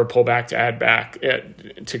wait for a pullback to add back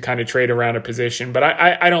to kind of trade around a position. But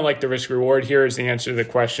I don't like the risk reward here is the answer to the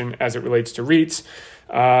question as it relates to REITs.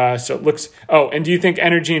 So it looks, and do you think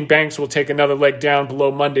energy and banks will take another leg down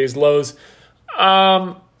below Monday's lows?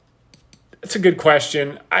 That's a good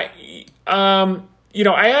question. I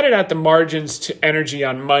added at the margins to energy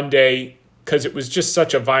on Monday because it was just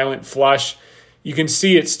such a violent flush. You can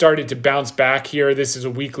see it started to bounce back here. This is a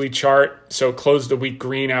weekly chart, so it closed the week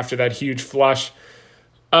green after that huge flush.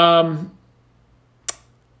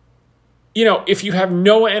 If you have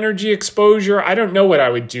no energy exposure, I don't know what I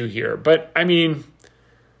would do here. But,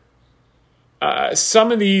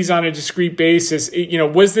 some of these on a discrete basis,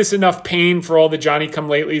 was this enough pain for all the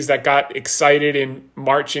Johnny-come-latelys that got excited in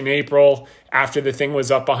March and April after the thing was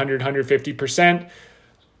up 100, 150%?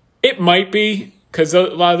 It might be, because a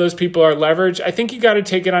lot of those people are leveraged. I think you got to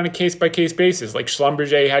take it on a case-by-case basis. Like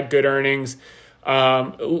Schlumberger had good earnings.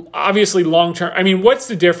 Obviously, long-term. What's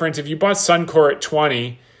the difference if you bought Suncor at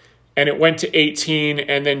 20 and it went to 18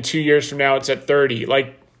 and then 2 years from now it's at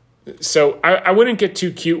 30? So I wouldn't get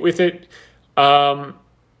too cute with it. I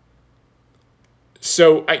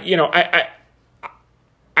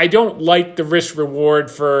don't like the risk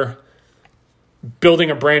reward for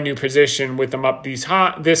building a brand new position with them up this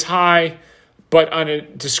high, but on a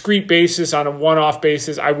discrete basis, on a one-off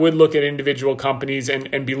basis, I would look at individual companies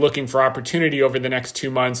and be looking for opportunity over the next 2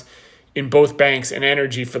 months in both banks and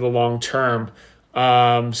energy for the long term.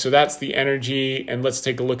 So that's the energy, and let's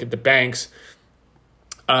take a look at the banks.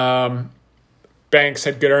 Banks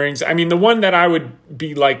had good earnings. The one that I would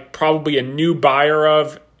be probably a new buyer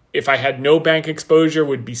of if I had no bank exposure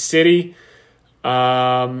would be Citi.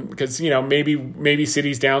 Because, maybe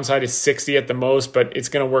Citi's downside is 60 at the most, but it's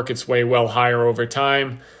going to work its way well higher over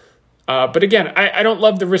time. But again, I don't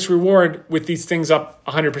love the risk reward with these things up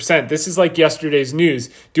 100%. This is like yesterday's news.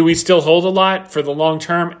 Do we still hold a lot for the long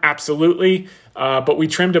term? Absolutely. But we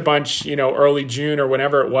trimmed a bunch, early June or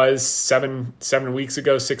whenever it was, 7 weeks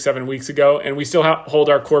ago, 6-7 weeks ago, and we still hold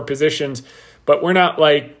our core positions, but we're not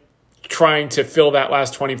trying to fill that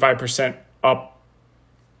last 25% up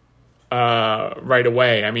right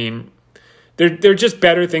away. They're just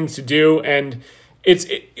better things to do, and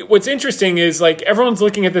what's interesting is everyone's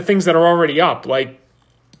looking at the things that are already up.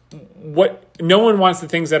 No one wants the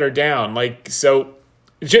things that are down.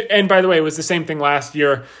 And by the way, it was the same thing last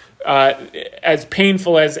year. As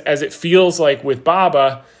painful as it feels like with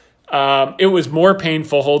Baba, it was more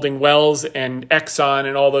painful holding Wells and Exxon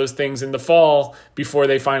and all those things in the fall before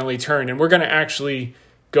they finally turned. And we're going to actually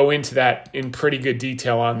go into that in pretty good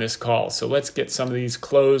detail on this call. So let's get some of these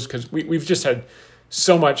closed because we've just had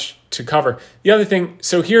so much to cover. The other thing,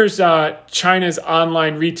 so here's China's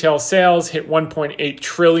online retail sales hit $1.8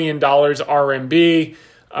 trillion RMB.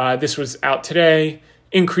 This was out today.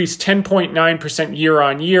 increased 10.9% year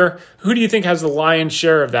on year. Who do you think has the lion's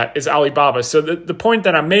share of that? Is Alibaba. So the point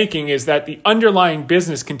that I'm making is that the underlying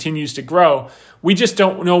business continues to grow. We just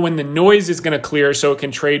don't know when the noise is going to clear so it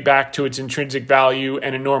can trade back to its intrinsic value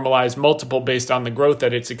and a normalized multiple based on the growth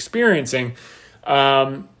that it's experiencing.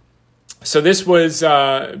 So this was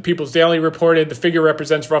People's Daily reported. The figure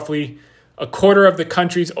represents roughly a quarter of the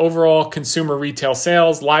country's overall consumer retail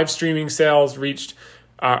sales. Live streaming sales reached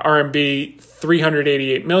RMB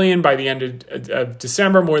 388 million by the end of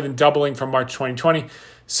December, more than doubling from March 2020.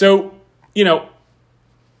 So,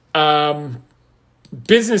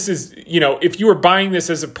 businesses, if you were buying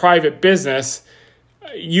this as a private business,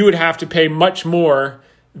 you would have to pay much more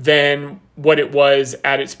than what it was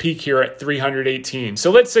at its peak here at 318.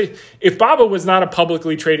 So let's say if Baba was not a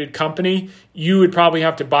publicly traded company, you would probably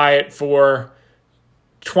have to buy it for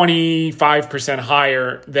 25%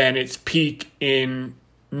 higher than its peak in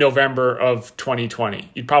November of 2020.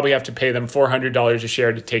 You'd probably have to pay them $400 a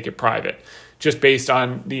share to take it private, just based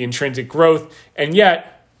on the intrinsic growth. And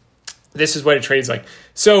yet, this is what it trades like.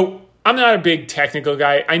 So I'm not a big technical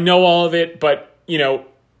guy. I know all of it, but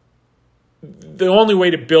the only way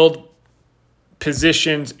to build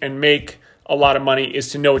positions and make a lot of money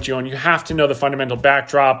is to know what you own. You have to know the fundamental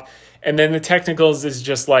backdrop. And then the technicals is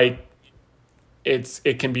just like,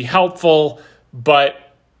 it can be helpful,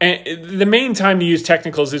 but the main time to use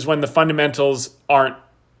technicals is when the fundamentals aren't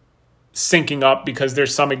syncing up because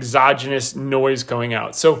there's some exogenous noise going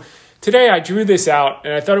out. So today I drew this out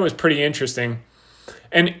and I thought it was pretty interesting.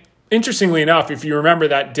 And interestingly enough, if you remember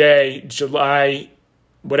that day, July,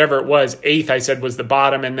 whatever it was, 8th, I said was the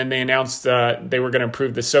bottom, and then they announced they were going to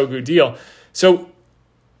approve the Sogu deal. So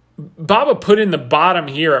Baba put in the bottom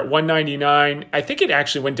here at 199. I think it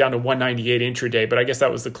actually went down to 198 intraday, but I guess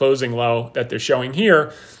that was the closing low that they're showing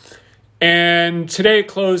here. And today it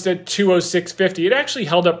closed at 206.50. It actually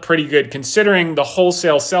held up pretty good considering the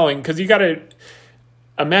wholesale selling, because you got to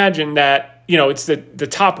imagine that, it's the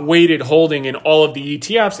top weighted holding in all of the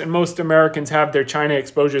ETFs, and most Americans have their China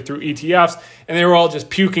exposure through ETFs, and they were all just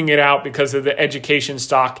puking it out because of the education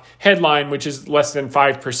stock headline, which is less than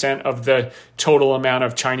 5% of the total amount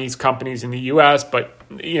of Chinese companies in the US. But,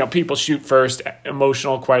 people shoot first,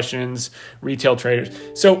 emotional questions, retail traders.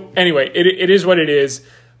 So anyway, it is what it is.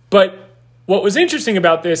 But what was interesting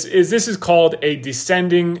about this is called a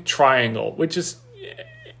descending triangle, which is,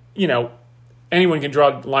 anyone can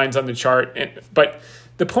draw lines on the chart. But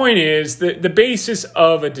the point is that the basis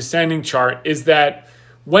of a descending chart is that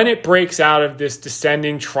when it breaks out of this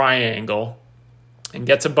descending triangle and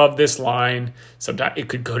gets above this line, sometimes it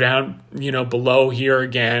could go down, below here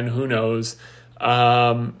again, who knows.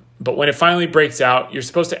 But when it finally breaks out, you're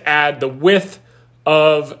supposed to add the width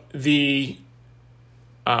of the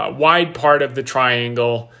wide part of the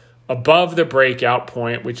triangle above the breakout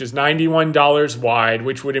point, which is $91 wide,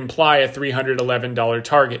 which would imply a $311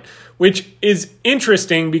 target, which is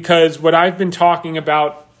interesting because what I've been talking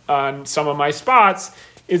about on some of my spots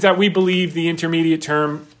is that we believe the intermediate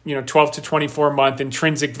term, 12 to 24 month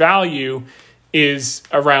intrinsic value is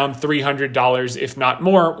around $300, if not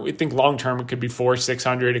more. We think long term it could be $400,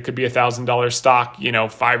 $600, it could be $1,000 stock,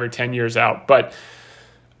 5 or 10 years out. But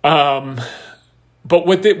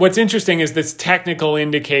what's interesting is this technical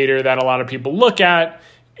indicator that a lot of people look at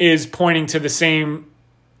is pointing to the same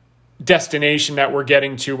destination that we're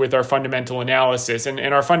getting to with our fundamental analysis. And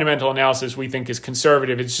our fundamental analysis, we think, is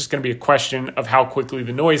conservative. It's just going to be a question of how quickly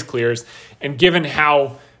the noise clears. And given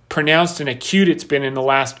how pronounced and acute it's been in the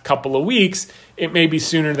last couple of weeks, it may be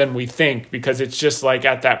sooner than we think, because it's just like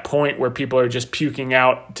at that point where people are just puking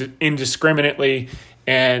out indiscriminately.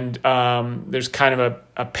 And there's kind of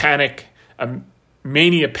a panic,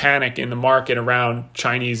 mania panic in the market around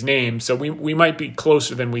Chinese names. So we might be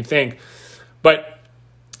closer than we think. But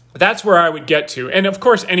that's where I would get to. And of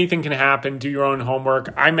course, anything can happen. Do your own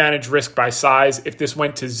homework. I manage risk by size. If this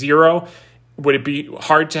went to zero, would it be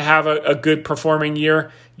hard to have a good performing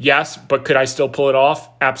year? Yes, but could I still pull it off?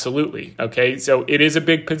 Absolutely. Okay, so it is a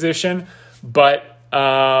big position, but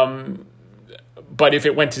if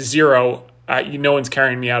it went to zero, no one's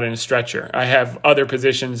carrying me out in a stretcher. I have other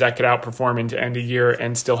positions that could outperform into end of year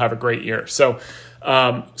and still have a great year. So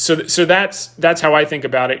that's how I think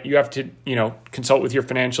about it. You have to, consult with your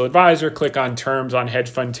financial advisor, click on terms on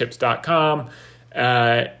hedgefundtips.com,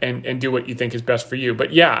 and do what you think is best for you.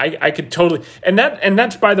 But yeah, I could totally, and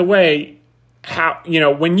that's, by the way, how,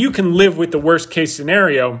 when you can live with the worst case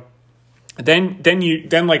scenario,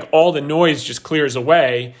 then like all the noise just clears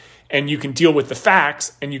away. And you can deal with the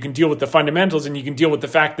facts, and you can deal with the fundamentals, and you can deal with the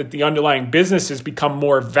fact that the underlying business has become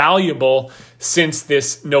more valuable since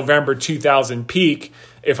this November 2000 peak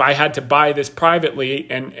if I had to buy this privately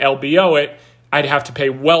and LBO it, I'd have to pay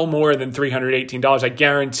well more than $318. I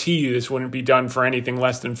guarantee you this wouldn't be done for anything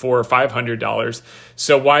less than $400 or $500.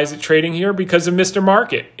 So why is it trading here? Because of Mr.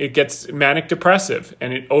 Market. It gets manic depressive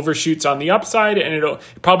and it overshoots on the upside, and it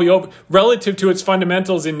probably relative to its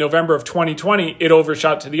fundamentals in November of 2020, it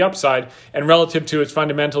overshot to the upside, and relative to its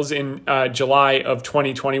fundamentals in July of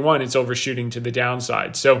 2021, it's overshooting to the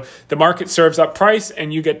downside. So the market serves up price,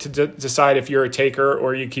 and you get to decide if you're a taker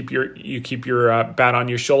or you keep your bat on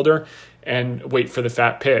your shoulder and wait for the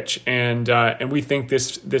fat pitch. And we think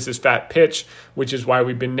this is fat pitch, which is why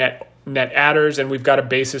we've been net adders, and we've got a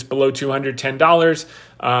basis below $210.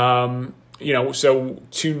 So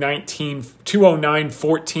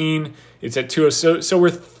 209.14. It's at 200. So we're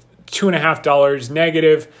 $2.50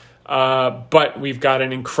 negative, but we've got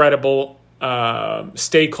an incredible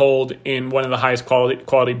stake hold in one of the highest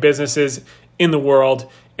quality businesses in the world,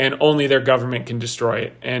 and only their government can destroy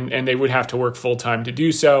it. And they would have to work full-time to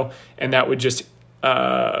do so, and that would just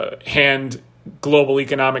hand global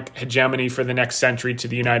economic hegemony for the next century to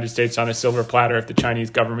the United States on a silver platter if the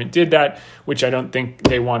Chinese government did that, which I don't think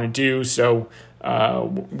they want to do, so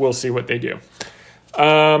we'll see what they do.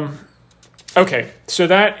 Okay, so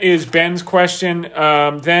that is Ben's question.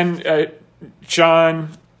 Then John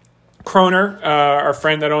Kroner, our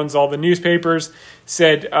friend that owns all the newspapers,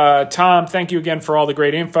 said, Tom, thank you again for all the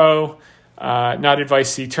great info. Not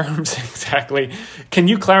advice, see terms. Exactly. Can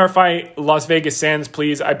you clarify Las Vegas Sands,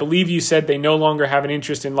 please? I believe you said they no longer have an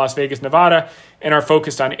interest in Las Vegas, Nevada, and are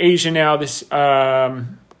focused on Asia now. This,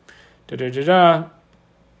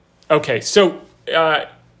 Okay, so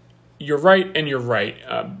you're right and you're right.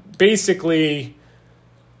 Basically,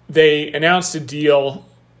 they announced a deal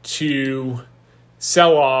to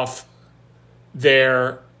sell off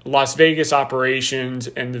their Las Vegas operations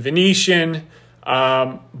and the Venetian,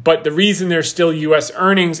 but the reason there's still U.S.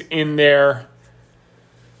 earnings in there,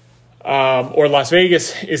 or Las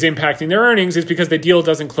Vegas is impacting their earnings, is because the deal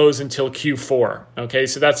doesn't close until Q4. Okay,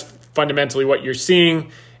 so that's fundamentally what you're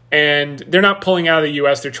seeing. And they're not pulling out of the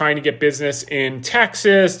U.S. They're trying to get business in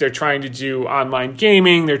Texas. They're trying to do online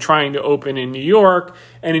gaming. They're trying to open in New York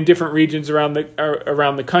and in different regions around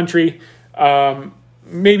the country.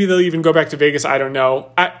 Maybe they'll even go back to Vegas. I don't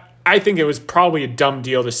know. I think it was probably a dumb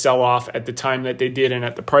deal to sell off at the time that they did and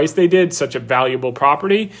at the price they did, such a valuable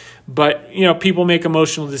property. But, people make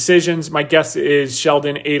emotional decisions. My guess is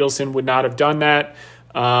Sheldon Adelson would not have done that.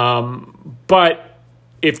 But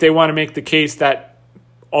if they want to make the case that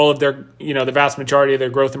all of their, the vast majority of their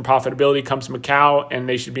growth and profitability comes from Macau and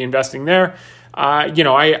they should be investing there, I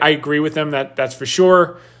agree with them, that's for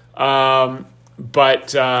sure.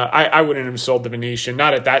 But I wouldn't have sold the Venetian,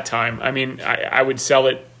 not at that time. I mean, I would sell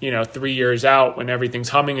it, 3 years out when everything's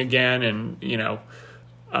humming again, and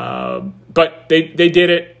but they did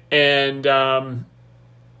it, and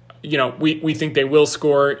we think they will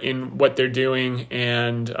score in what they're doing,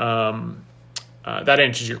 and that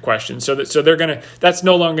answers your question. So that's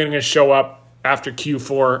no longer gonna show up after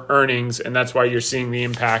Q4 earnings, and that's why you're seeing the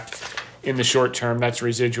impact in the short term. That's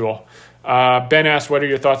residual. Ben asked, what are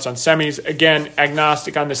your thoughts on semis? Again,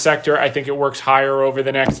 agnostic on the sector. I think it works higher over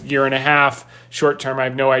the next year and a half. Short term, I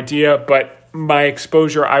have no idea. But my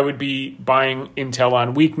exposure, I would be buying Intel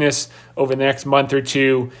on weakness over the next month or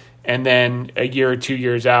two. And then a year or 2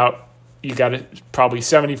 years out, you got a probably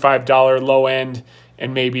 $75 low end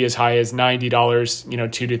and maybe as high as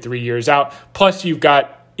 $90, 2 to 3 years out. Plus, you've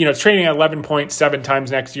got, it's trading at 11.7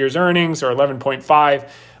 times next year's earnings, or 11.5.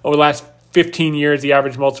 Over the last 15 years, the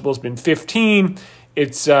average multiple has been 15.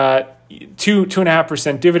 It's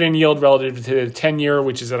 2.5% dividend yield relative to the 10-year,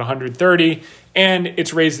 which is at 130. And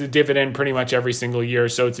it's raised the dividend pretty much every single year,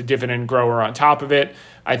 so it's a dividend grower on top of it.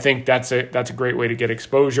 I think that's a great way to get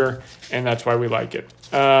exposure, and that's why we like it.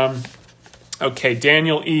 Okay,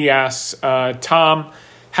 Daniel E. asks, Tom,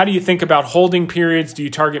 how do you think about holding periods? Do you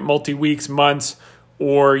target multi-weeks, months,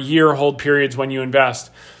 or year hold periods when you invest?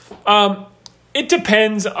 It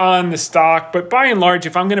depends on the stock, but by and large,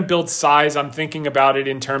 if I'm going to build size, I'm thinking about it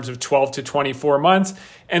in terms of 12 to 24 months.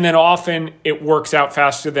 And then often it works out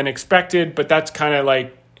faster than expected, but that's kind of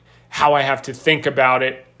like how I have to think about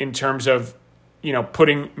it in terms of,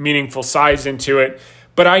 putting meaningful size into it.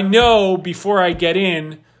 But I know before I get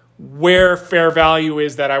in where fair value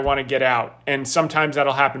is that I want to get out. And sometimes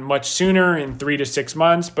that'll happen much sooner, in 3 to 6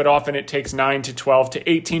 months, but often it takes 9 to 12 to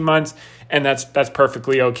 18 months. And that's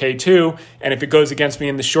perfectly okay too. And if it goes against me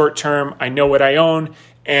in the short term, I know what I own.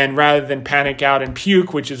 And rather than panic out and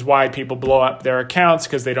puke, which is why people blow up their accounts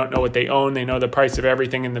because they don't know what they own, they know the price of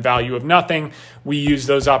everything and the value of nothing, we use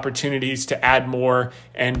those opportunities to add more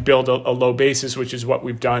and build a low basis, which is what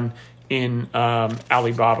we've done in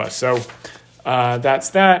Alibaba. So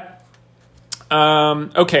that's that.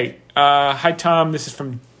 Okay. Hi, Tom. This is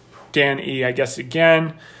from Dan E, I guess,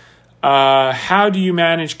 again. How do you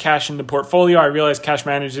manage cash in the portfolio? I realize cash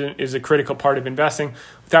management is a critical part of investing.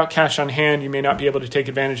 Without cash on hand, you may not be able to take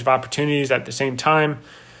advantage of opportunities at the same time.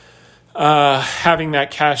 Having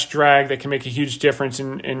that cash drag that can make a huge difference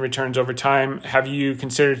in returns over time. Have you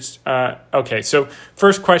considered, okay, so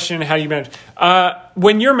first question, how do you manage?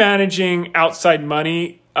 When you're managing outside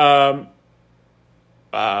money,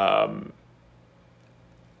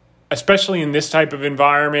 especially in this type of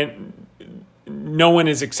environment, no one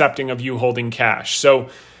is accepting of you holding cash. So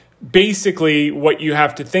basically what you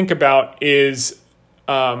have to think about is,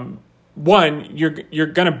 one, you're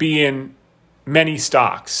going to be in many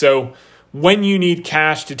stocks. So when you need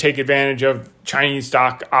cash to take advantage of Chinese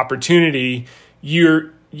stock opportunity,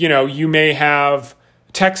 you may have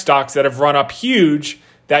tech stocks that have run up huge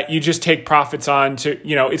that you just take profits on to,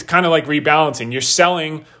 it's kind of like rebalancing. You're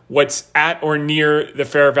selling what's at or near the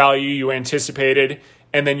fair value you anticipated,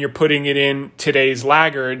 and then you're putting it in today's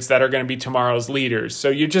laggards that are going to be tomorrow's leaders. So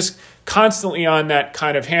you're just constantly on that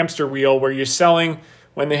kind of hamster wheel where you're selling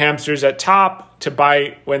when the hamster's at top to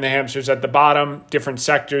buy when the hamster's at the bottom, different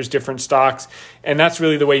sectors, different stocks. And that's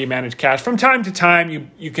really the way you manage cash. From time to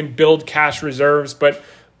time, you can build cash reserves, but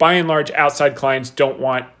by and large, outside clients don't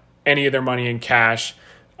want any of their money in cash.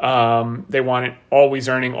 They want it always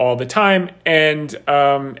earning all the time. And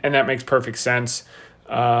that makes perfect sense.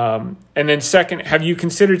 And then second, have you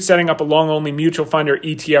considered setting up a long-only mutual fund or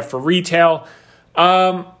ETF for retail?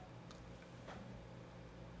 I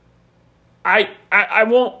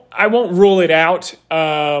won't rule it out,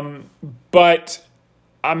 but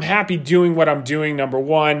I'm happy doing what I'm doing, number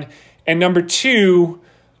one. And number two,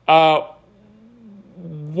 one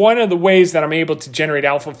of the ways that I'm able to generate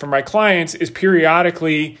alpha for my clients is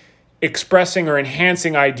periodically expressing or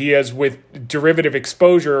enhancing ideas with derivative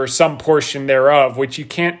exposure or some portion thereof, which you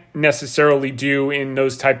can't necessarily do in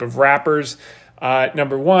those type of wrappers,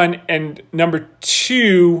 number one. And number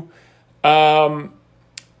two, I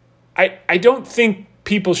don't think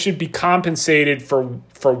people should be compensated for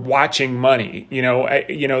watching money.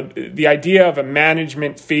 The idea of a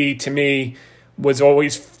management fee to me was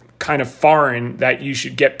always kind of foreign, that you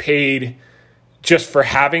should get paid just for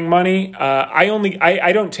having money.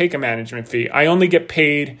 I don't take a management fee. I only get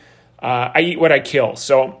paid. I eat what I kill.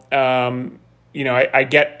 So, I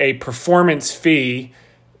get a performance fee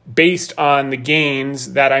based on the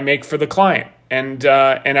gains that I make for the client. And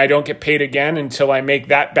I don't get paid again until I make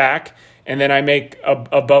that back. And then I make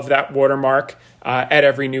above that watermark at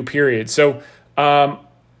every new period. So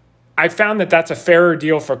I found that that's a fairer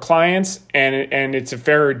deal for clients, and it's a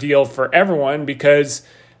fairer deal for everyone, because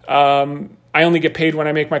I only get paid when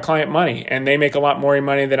I make my client money, and they make a lot more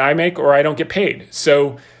money than I make, or I don't get paid.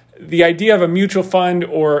 So the idea of a mutual fund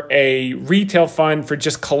or a retail fund for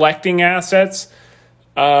just collecting assets,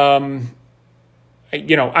 I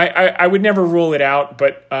would never rule it out,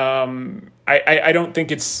 but I don't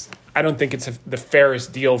think it's the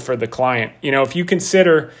fairest deal for the client. If you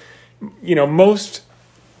consider, most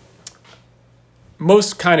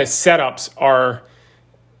kind of setups are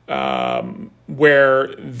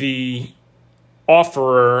where the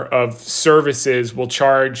offerer of services will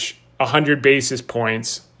charge 100 basis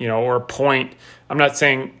points, or a point. I'm not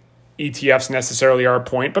saying ETFs necessarily are a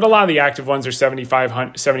point, but a lot of the active ones are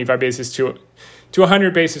 75 basis to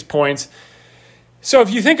 100 basis points. So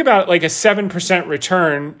if you think about like a 7%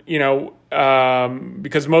 return,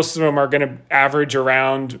 because most of them are going to average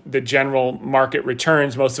around the general market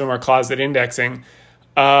returns, most of them are closet indexing,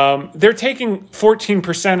 they're taking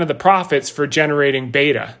 14% of the profits for generating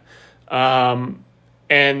beta.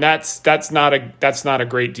 And that's not a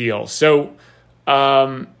great deal. So,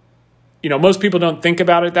 most people don't think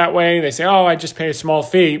about it that way. They say, oh, I just pay a small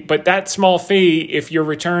fee. But that small fee, if your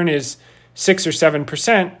return is 6 or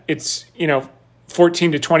 7%, it's,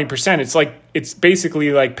 14 to 20%. It's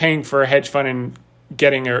basically like paying for a hedge fund and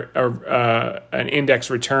getting an index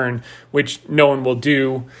return, which no one will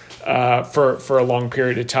do for a long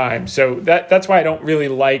period of time. So that's why I don't really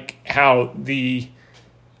like how the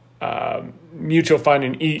mutual fund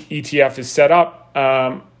and ETF is set up.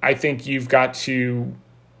 I think you've got to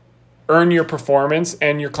earn your performance,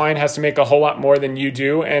 and your client has to make a whole lot more than you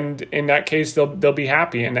do. And in that case, they'll be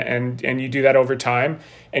happy. And you do that over time,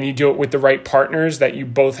 and you do it with the right partners that you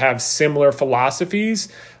both have similar philosophies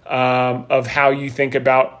of how you think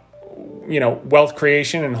about, wealth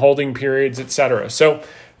creation and holding periods, et cetera. So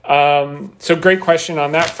great question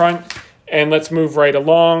on that front. And let's move right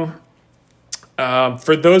along.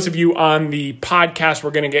 For those of you on the podcast,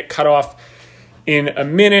 we're going to get cut off in a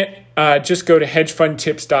minute. just go to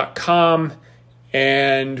hedgefundtips.com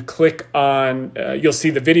and click on, you'll see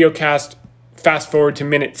the video cast. Fast forward to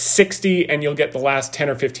minute 60 and you'll get the last 10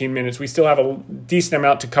 or 15 minutes. We still have a decent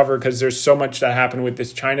amount to cover because there's so much that happened with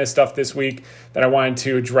this China stuff this week that I wanted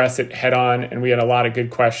to address it head on, and we had a lot of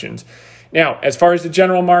good questions. Now, as far as the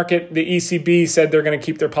general market, the ECB said they're going to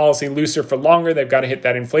keep their policy looser for longer. They've got to hit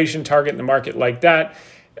that inflation target in the market like that.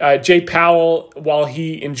 Jay Powell, while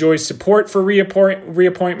he enjoys support for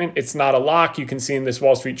reappointment, it's not a lock. You can see in this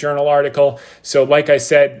Wall Street Journal article. So like I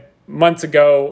said months ago,